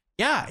like,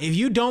 yeah, if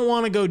you don't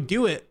want to go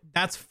do it,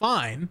 that's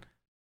fine.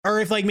 Or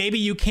if like maybe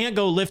you can't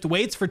go lift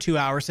weights for 2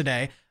 hours a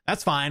day,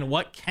 that's fine.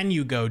 What can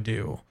you go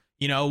do?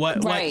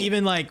 What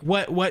even like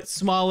what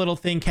small little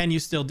thing can you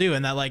still do?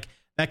 And that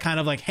kind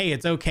of like, hey,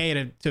 it's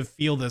okay to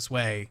feel this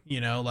way.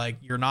 Like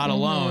you're not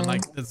alone.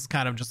 Like this is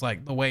kind of just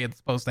like the way it's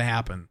supposed to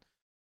happen.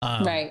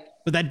 Right.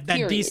 But that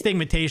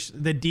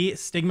destigmatization, the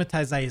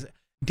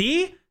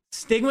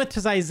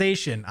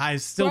destigmatization, I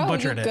still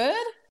butchered it.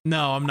 Good?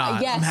 No, I'm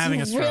not. Yes, I'm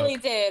having a stroke. Really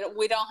did.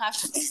 We don't have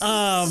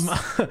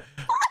to.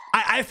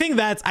 I think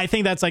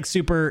that's like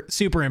super,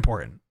 super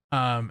important.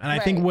 And I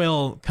think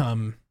will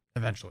come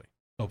eventually,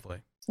 hopefully.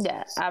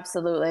 Yeah,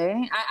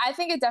 absolutely. I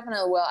think it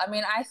definitely will. I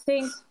mean, I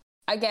think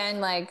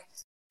again,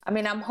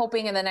 I'm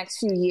hoping in the next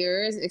few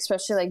years,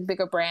 especially like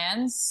bigger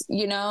brands,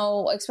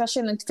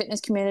 especially in the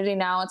fitness community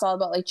now, it's all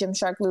about like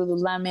Gymshark,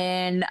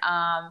 Lululemon,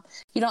 all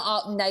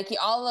Nike,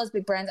 all those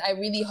big brands. I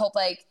really hope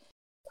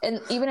and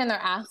even in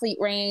their athlete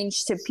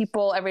range to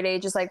people every day,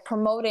 just like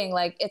promoting,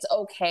 like it's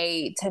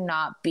okay to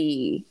not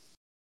be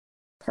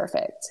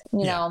perfect,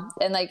 you know,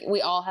 and like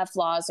we all have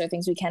flaws or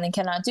things we can and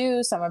cannot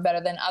do. Some are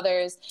better than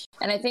others.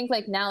 And I think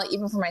like now,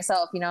 even for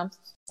myself,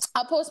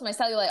 I'll post my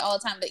cellulite all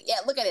the time, but yeah,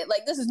 look at it.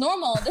 Like this is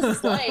normal. This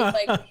is life.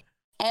 Like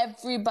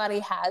everybody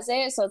has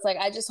it. So it's like,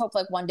 I just hope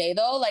like one day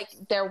though, like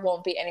there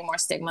won't be any more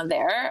stigma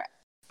there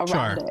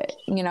around it,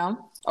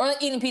 or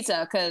like eating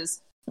pizza.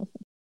 Cause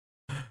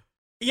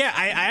yeah,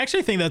 I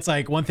actually think that's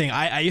like one thing.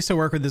 I used to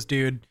work with this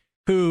dude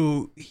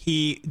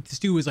this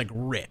dude was like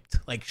ripped,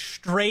 like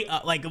straight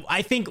up, like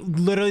I think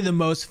literally the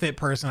most fit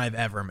person I've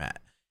ever met.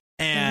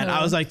 And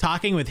I was like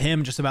talking with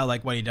him just about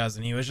like what he does.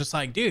 And he was just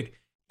like, dude,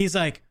 he's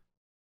like,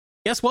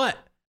 guess what?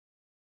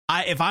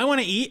 If I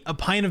want to eat a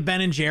pint of Ben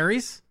and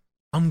Jerry's,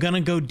 I'm going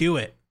to go do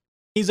it.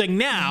 He's like,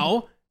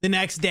 now the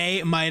next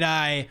day, might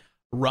I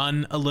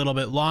run a little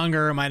bit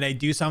longer? Might I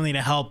do something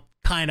to help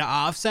kind of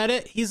offset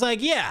it? He's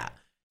like, yeah.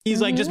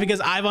 He's like, just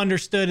because I've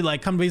understood,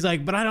 like, he's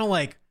like, but I don't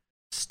like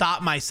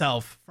stop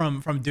myself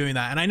from doing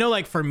that. And I know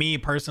like for me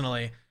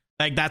personally,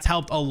 like that's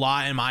helped a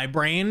lot in my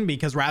brain,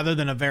 because rather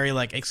than a very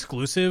like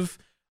exclusive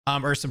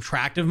or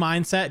subtractive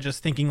mindset,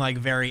 just thinking like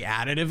very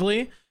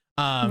additively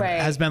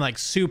has been like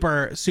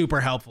super,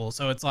 super helpful.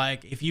 So it's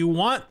like, if you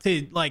want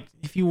to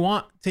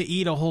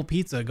eat a whole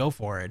pizza, go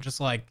for it. Just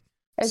like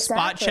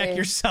spot check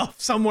yourself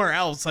somewhere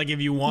else. Like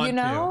if you want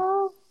to.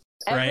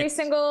 Every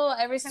single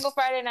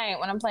Friday night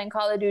when I'm playing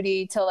Call of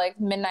Duty till like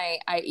midnight,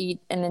 I eat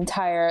an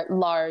entire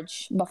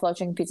large buffalo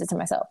chicken pizza to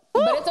myself.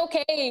 Woo! But it's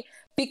okay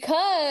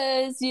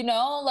because,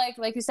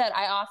 like you said,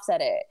 I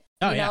offset it.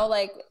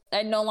 Like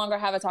I no longer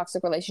have a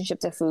toxic relationship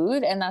to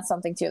food, and that's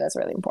something too that's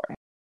really important.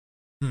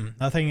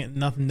 Nothing,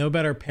 no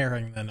better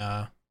pairing than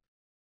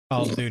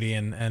Call of Duty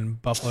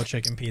and buffalo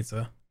chicken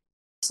pizza.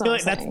 I feel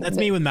like that's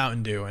me with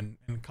Mountain Dew and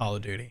Call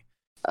of Duty.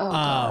 Oh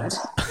God.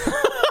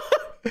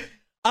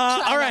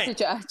 All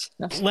right.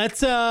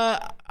 Let's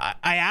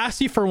I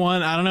asked you for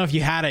one. I don't know if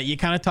you had it. You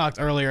kind of talked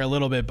earlier a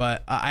little bit,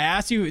 but I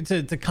asked you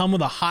to come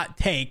with a hot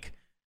take.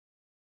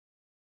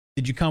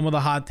 Did you come with a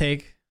hot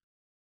take?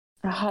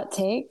 A hot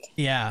take?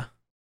 Yeah.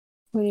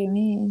 What do you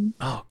mean?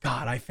 Oh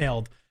God, I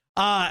failed.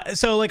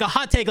 So like a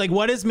hot take, like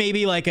what is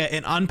maybe like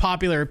an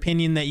unpopular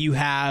opinion that you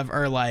have,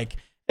 or like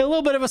a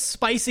little bit of a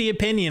spicy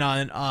opinion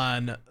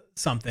on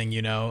something,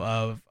 you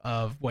know,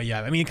 of what you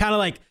have. I mean, kind of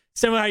like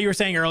similar to how you were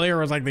saying earlier,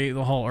 was like the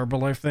whole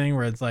Herbalife thing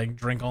where it's like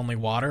drink only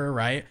water,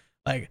 right?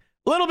 Like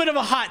a little bit of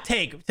a hot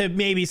take to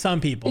maybe some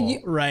people,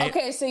 right?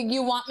 Okay, so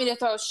you want me to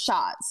throw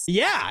shots?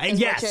 Yeah, is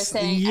yes, what you're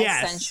saying,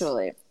 yes.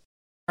 essentially.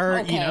 Or,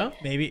 okay. You know,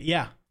 maybe,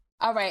 yeah.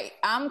 All right,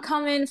 I'm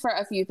coming for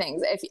a few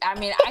things.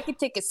 I could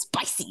take it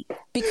spicy,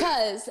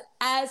 because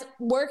as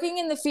working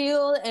in the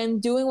field and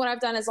doing what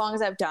I've done as long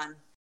as I've done,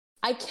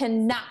 I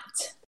cannot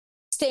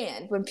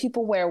stand when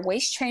people wear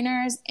waist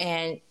trainers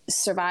and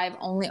survive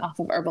only off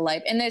of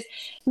Herbalife. And there's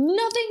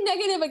nothing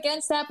negative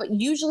against that, but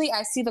usually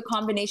I see the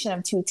combination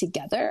of two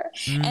together.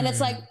 And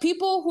it's like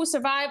people who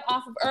survive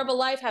off of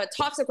Herbalife have a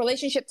toxic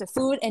relationship to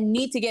food and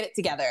need to get it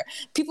together.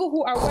 People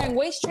who are wearing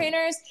waist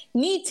trainers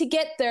need to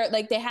get their,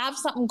 like, they have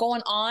something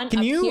going on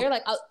here.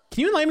 Like,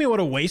 can you enlighten me what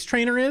a waist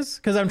trainer is?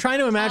 Because I'm trying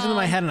to imagine in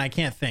my head and I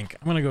can't think.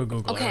 I'm gonna go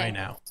Google it right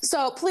now.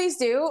 So please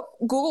do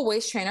Google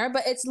waist trainer,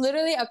 but it's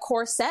literally a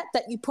corset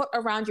that you put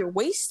around your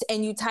waist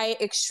and you tie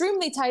it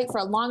extremely tight for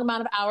a long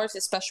amount of hours,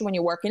 especially when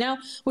you're working out,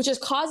 which is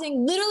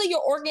causing literally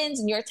your organs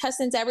and your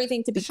intestines,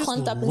 everything to be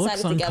clumped up inside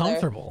it together.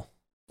 Uncomfortable.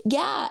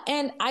 Yeah,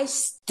 and I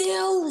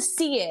still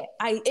see it.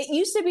 It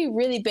used to be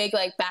really big,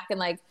 like back in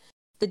like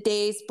the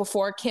days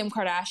before Kim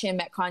Kardashian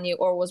met Kanye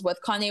or was with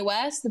Kanye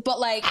West, but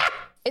like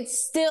it's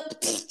still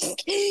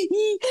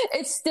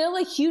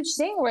a huge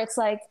thing where it's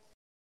like,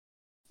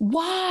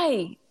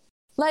 why?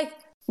 Like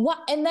what?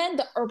 And then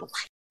the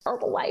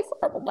Herbalife.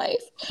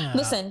 Yeah.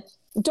 Listen,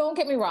 don't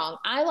get me wrong.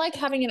 I like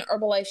having an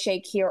Herbalife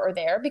shake here or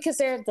there because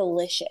they're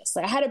delicious.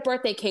 Like I had a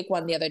birthday cake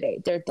one the other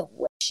day. They're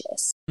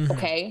delicious.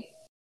 Okay.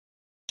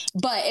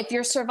 But if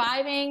you're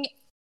surviving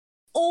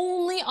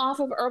only off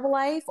of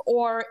Herbalife,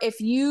 or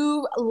if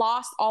you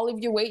lost all of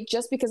your weight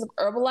just because of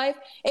Herbalife,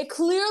 it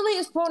clearly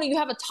is promoting you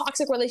have a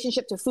toxic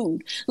relationship to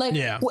food. Like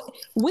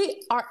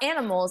we are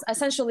animals,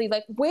 essentially.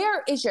 Like,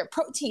 where is your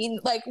protein?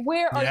 Like,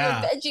 where are your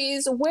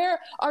veggies? Where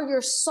are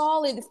your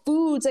solid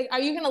foods? Like, are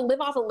you going to live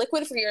off a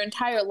liquid for your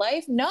entire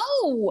life? No.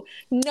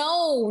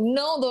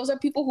 Those are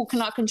people who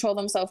cannot control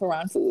themselves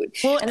around food.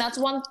 Well, and that's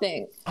one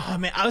thing. Oh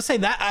man, I would say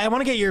that I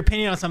want to get your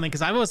opinion on something,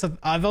 because I've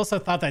also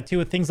thought that too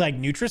with things like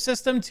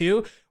Nutrisystem too,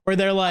 where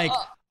they're like,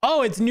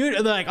 oh, it's new.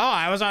 They're like, oh,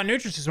 I was on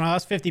Nutrisystem when I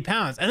lost 50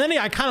 pounds. And then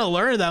I kind of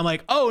learned that I'm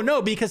like, oh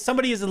no, because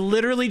somebody is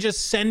literally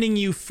just sending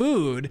you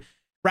food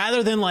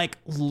rather than like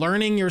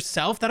learning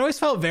yourself. That always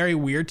felt very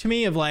weird to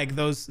me, of like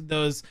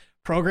those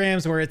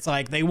programs where it's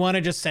like, they want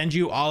to just send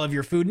you all of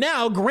your food.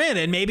 Now,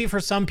 granted, maybe for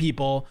some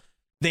people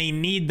they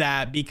need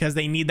that because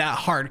they need that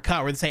hard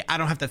cut where they say, I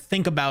don't have to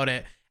think about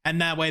it.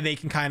 And that way they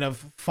can kind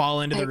of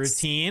fall into the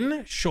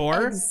routine.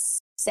 Sure. Exactly.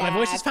 But I've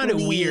always just found it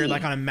weird,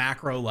 like on a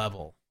macro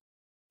level.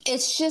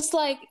 It's just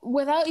like,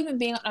 without even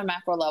being on a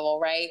macro level,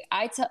 right?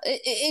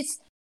 It's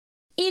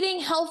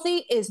eating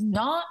healthy is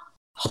not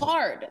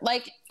hard.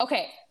 Like,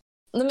 okay,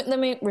 let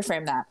me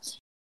reframe that.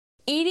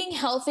 Eating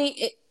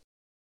healthy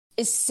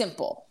is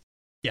simple.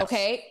 Yes.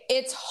 Okay.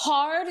 It's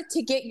hard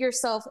to get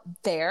yourself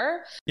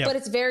there, but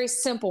it's very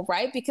simple,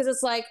 right? Because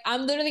it's like,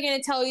 I'm literally going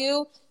to tell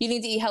you, you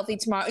need to eat healthy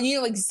tomorrow. And you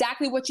know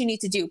exactly what you need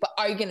to do, but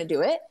are you going to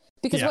do it?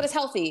 Because what is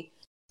healthy?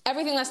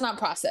 Everything that's not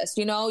processed.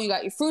 You know, you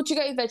got your fruits, you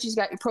got your veggies, you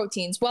got your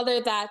proteins, whether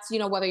that's, you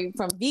know, whether you're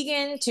from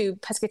vegan to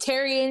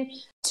pescatarian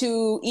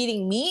to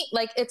eating meat,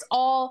 like it's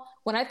all,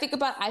 when I think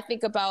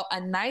about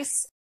a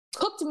nice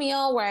cooked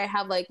meal where I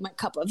have like my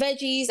cup of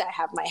veggies, I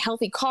have my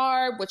healthy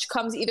carb, which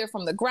comes either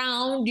from the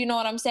ground, you know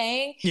what I'm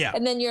saying? Yeah.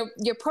 And then your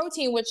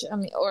protein, which,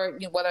 or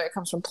you know, whether it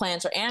comes from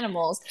plants or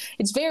animals,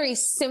 it's very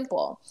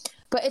simple.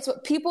 But it's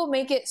what people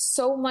make it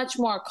so much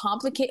more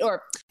complicated,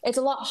 or it's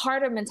a lot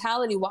harder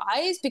mentality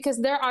wise, because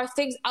there are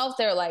things out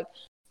there like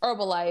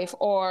Herbalife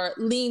or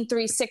Lean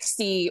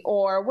 360,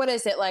 or what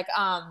is it? Like,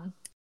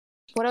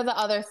 what are the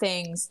other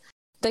things?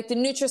 Like the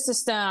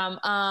Nutrisystem,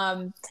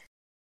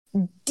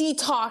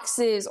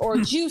 detoxes or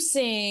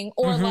juicing,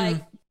 or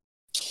like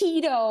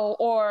keto,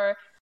 or,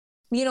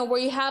 you know,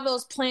 where you have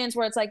those plans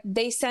where it's like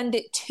they send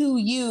it to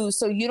you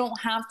so you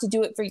don't have to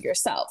do it for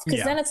yourself.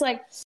 Because then it's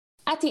like,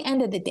 at the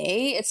end of the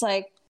day, it's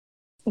like,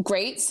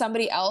 great,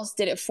 somebody else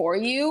did it for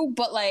you,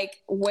 but like,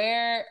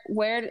 where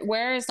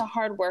is the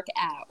hard work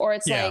at? Or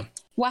it's like,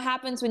 what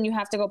happens when you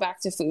have to go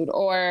back to food?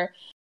 Or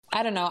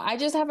I don't know. I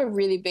just have a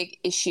really big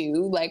issue.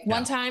 Like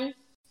one time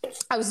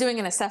I was doing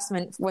an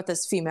assessment with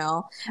this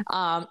female,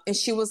 and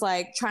she was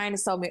like trying to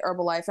sell me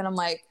Herbalife, and I'm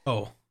like,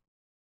 oh,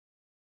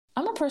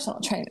 I'm a personal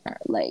trainer.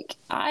 Like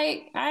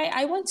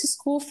I went to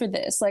school for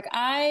this. Like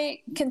I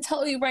can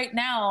tell you right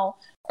now,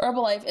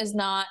 Herbalife is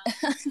not,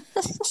 and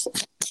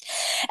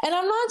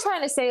I'm not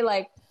trying to say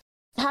like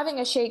having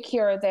a shake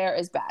here or there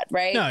is bad,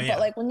 right? No, yeah. But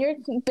like when you're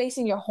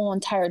basing your whole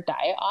entire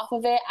diet off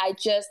of it,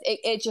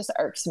 it just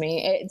irks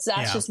me.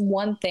 That's just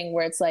one thing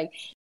where it's like,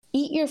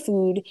 eat your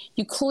food.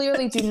 You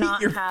clearly do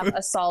not have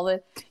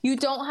you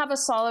don't have a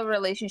solid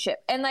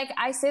relationship. And like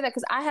I say that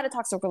because I had a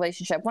toxic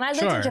relationship. When I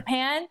lived in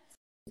Japan,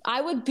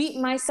 I would beat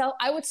myself.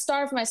 I would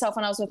starve myself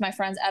when I was with my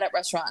friends at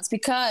restaurants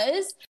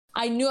because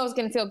I knew I was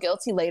going to feel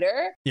guilty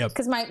later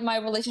because my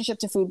relationship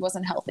to food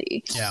wasn't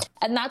healthy. Yeah.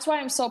 And that's why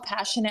I'm so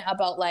passionate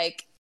about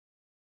like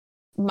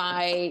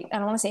I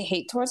don't want to say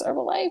hate towards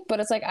Herbalife, but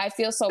it's like I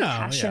feel so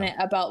passionate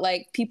about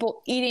like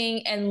people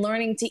eating and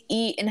learning to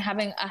eat and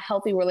having a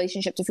healthy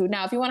relationship to food.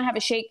 Now, if you want to have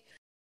a shake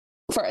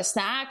for a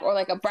snack or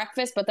like a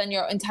breakfast, but then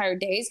your entire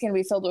day is going to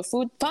be filled with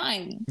food,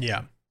 fine.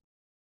 Yeah.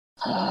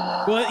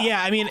 Well,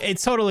 yeah, I mean,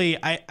 it's totally,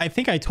 I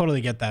think I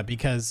totally get that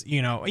because,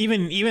 you know,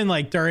 even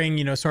like during,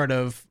 you know, sort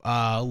of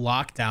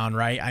lockdown,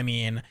 right? I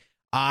mean,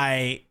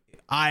 I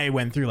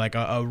went through like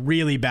a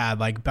really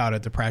bad like bout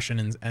of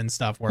depression and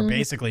stuff where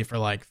basically for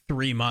like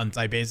 3 months,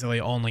 I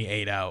basically only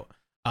ate out.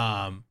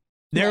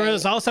 There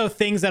was also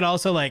things that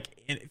also like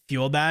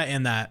fueled that,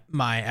 in that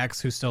my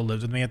ex, who still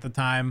lived with me at the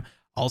time,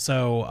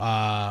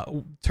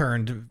 also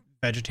turned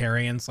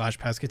vegetarian /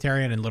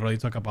 pescatarian and literally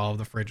took up all of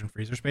the fridge and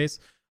freezer space.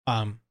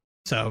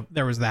 So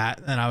there was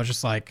that. And I was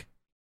just like,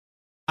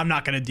 I'm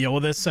not going to deal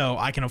with this. So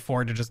I can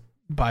afford to just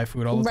buy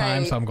food all the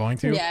time. So I'm going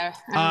to. Yeah.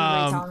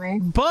 I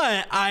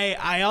but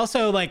I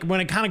also like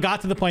when it kind of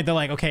got to the point that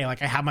like, okay,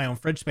 like I have my own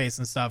fridge space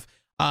and stuff.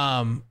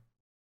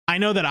 I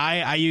know that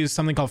I use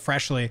something called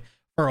Freshly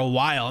for a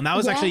while. And that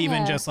was actually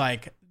even just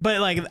like,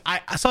 but like,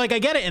 I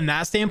get it in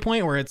that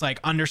standpoint where it's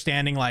like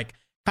understanding, like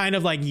kind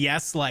of like,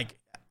 yes, like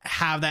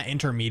have that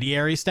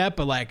intermediary step,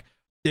 but like,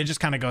 it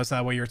just kind of goes to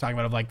that way you were talking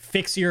about of like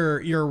fix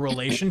your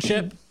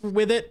relationship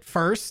with it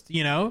first,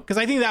 you know? Because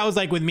I think that was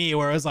like with me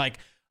where it was like,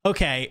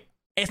 okay,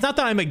 it's not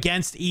that I'm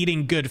against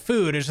eating good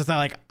food. It's just that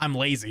like I'm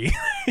lazy.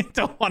 I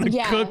don't want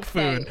to cook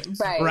food.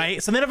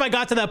 Right. So then if I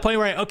got to that point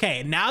where,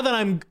 okay, now that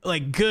I'm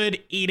like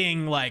good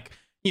eating like,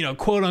 you know,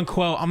 quote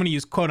unquote, I'm going to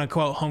use quote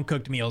unquote home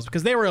cooked meals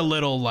because they were a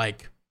little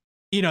like,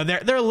 you know,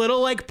 they're a little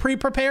like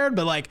pre-prepared,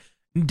 but like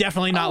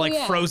definitely not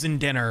frozen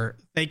dinner.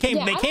 They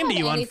came to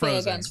you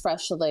unfrozen. Against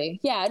Freshly.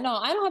 Yeah, no,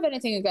 I don't have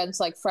anything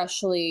against like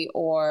Freshly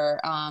or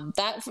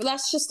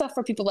that's just stuff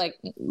for people like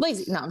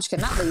lazy. No, I'm just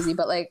kidding. Not lazy,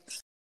 but like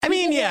I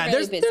mean, yeah,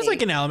 there's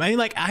like an element. I mean,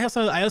 like I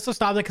also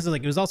stopped it because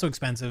like it was also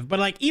expensive. But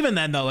like even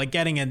then though, like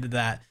getting into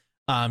that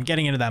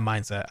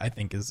mindset, I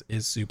think is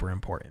super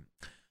important.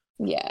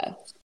 Yeah.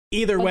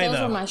 Either way, those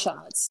though, were my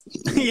shots.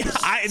 Yeah,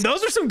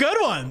 those are some good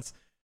ones.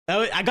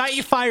 I got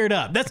you fired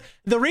up. That's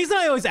the reason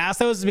I always ask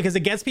those, is because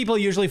it gets people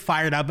usually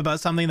fired up about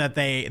something that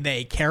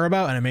they care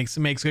about, and it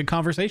makes good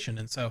conversation.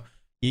 And so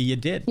you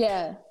did.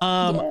 Yeah.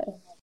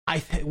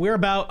 We're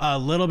about a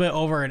little bit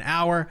over an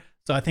hour,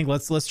 so I think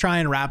let's try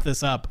and wrap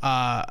this up.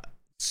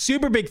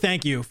 Super big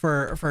thank you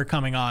for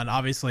coming on.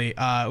 Obviously,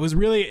 it was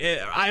really.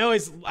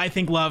 I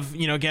think love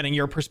getting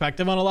your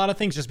perspective on a lot of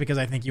things, just because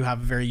I think you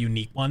have a very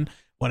unique one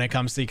when it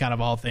comes to kind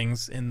of all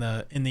things in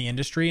the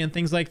industry and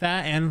things like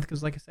that. And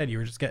because, like I said,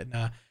 you're just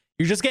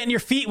getting your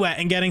feet wet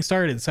and getting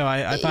started. So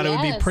I thought it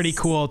would be pretty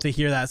cool to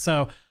hear that.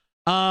 So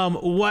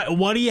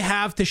what do you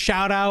have to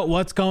shout out?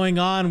 What's going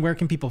on? Where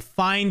can people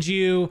find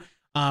you?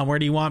 Where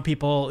do you want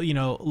people,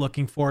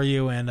 looking for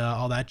you and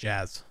all that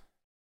jazz?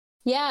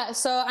 Yeah.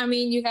 So, I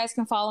mean, you guys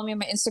can follow me on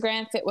my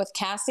Instagram,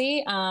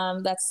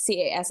 FitWithCasy. That's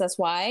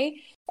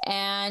CASSY.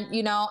 And,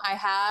 I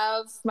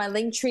have my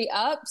link tree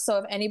up. So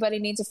if anybody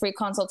needs a free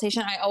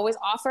consultation, I always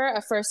offer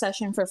a first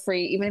session for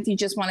free. Even if you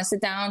just want to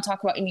sit down,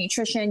 talk about your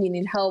nutrition, you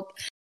need help,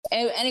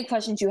 any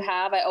questions you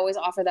have, I always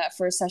offer that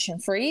first session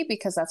free,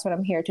 because that's what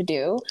I'm here to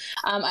do.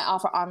 I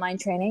offer online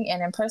training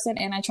and in person,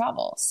 and I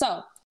travel.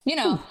 So,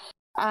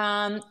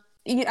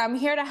 I'm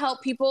here to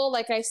help people.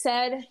 Like I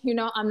said,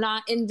 I'm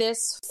not in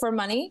this for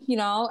money.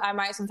 I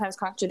might sometimes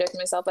contradict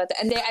myself, but at the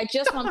end of the day, I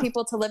just want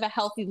people to live a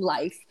healthy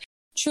life.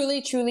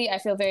 Truly, truly, I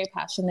feel very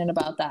passionate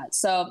about that.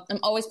 So I'm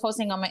always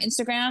posting on my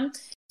Instagram.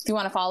 If you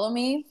want to follow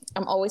me,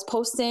 I'm always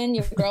posting.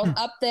 Your girl's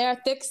up there,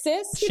 thick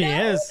sis. She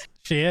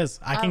is.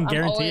 I can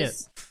guarantee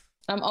it.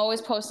 I'm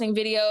always posting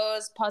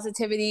videos,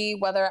 positivity,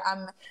 whether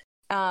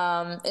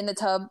I'm in the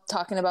tub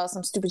talking about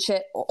some stupid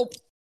shit.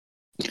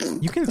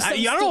 You can.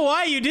 I don't know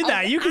why you did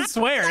that. You can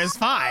swear. It's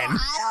fine.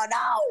 I don't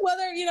know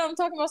whether I'm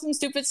talking about some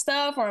stupid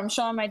stuff, or I'm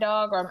showing my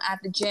dog, or I'm at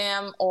the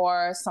gym,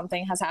 or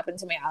something has happened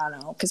to me. I don't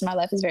know, because my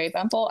life is very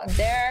eventful. I'm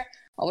there,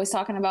 always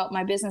talking about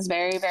my business,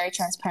 very, very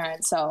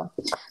transparent. So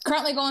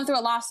currently going through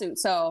a lawsuit.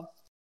 So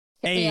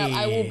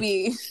I will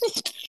be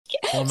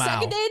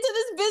second day into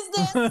this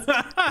business.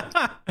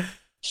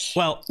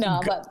 Well,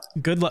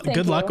 good luck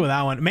with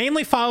that one.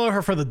 Mainly follow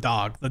her for the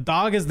dog. The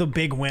dog is the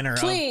big winner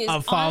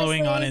of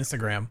following on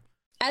Instagram.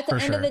 At the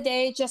end of the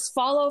day, just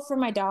follow for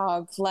my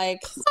dog. Like,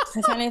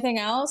 if anything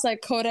else,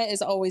 like Coda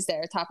is always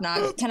there. Top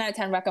notch. 10 out of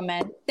 10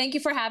 recommend. Thank you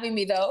for having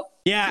me, though.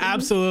 Yeah,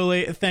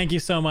 absolutely. Thank you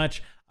so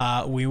much.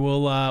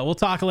 We'll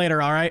talk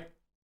later. All right.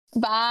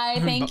 Bye.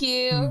 Thank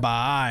you.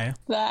 Bye.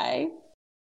 Bye.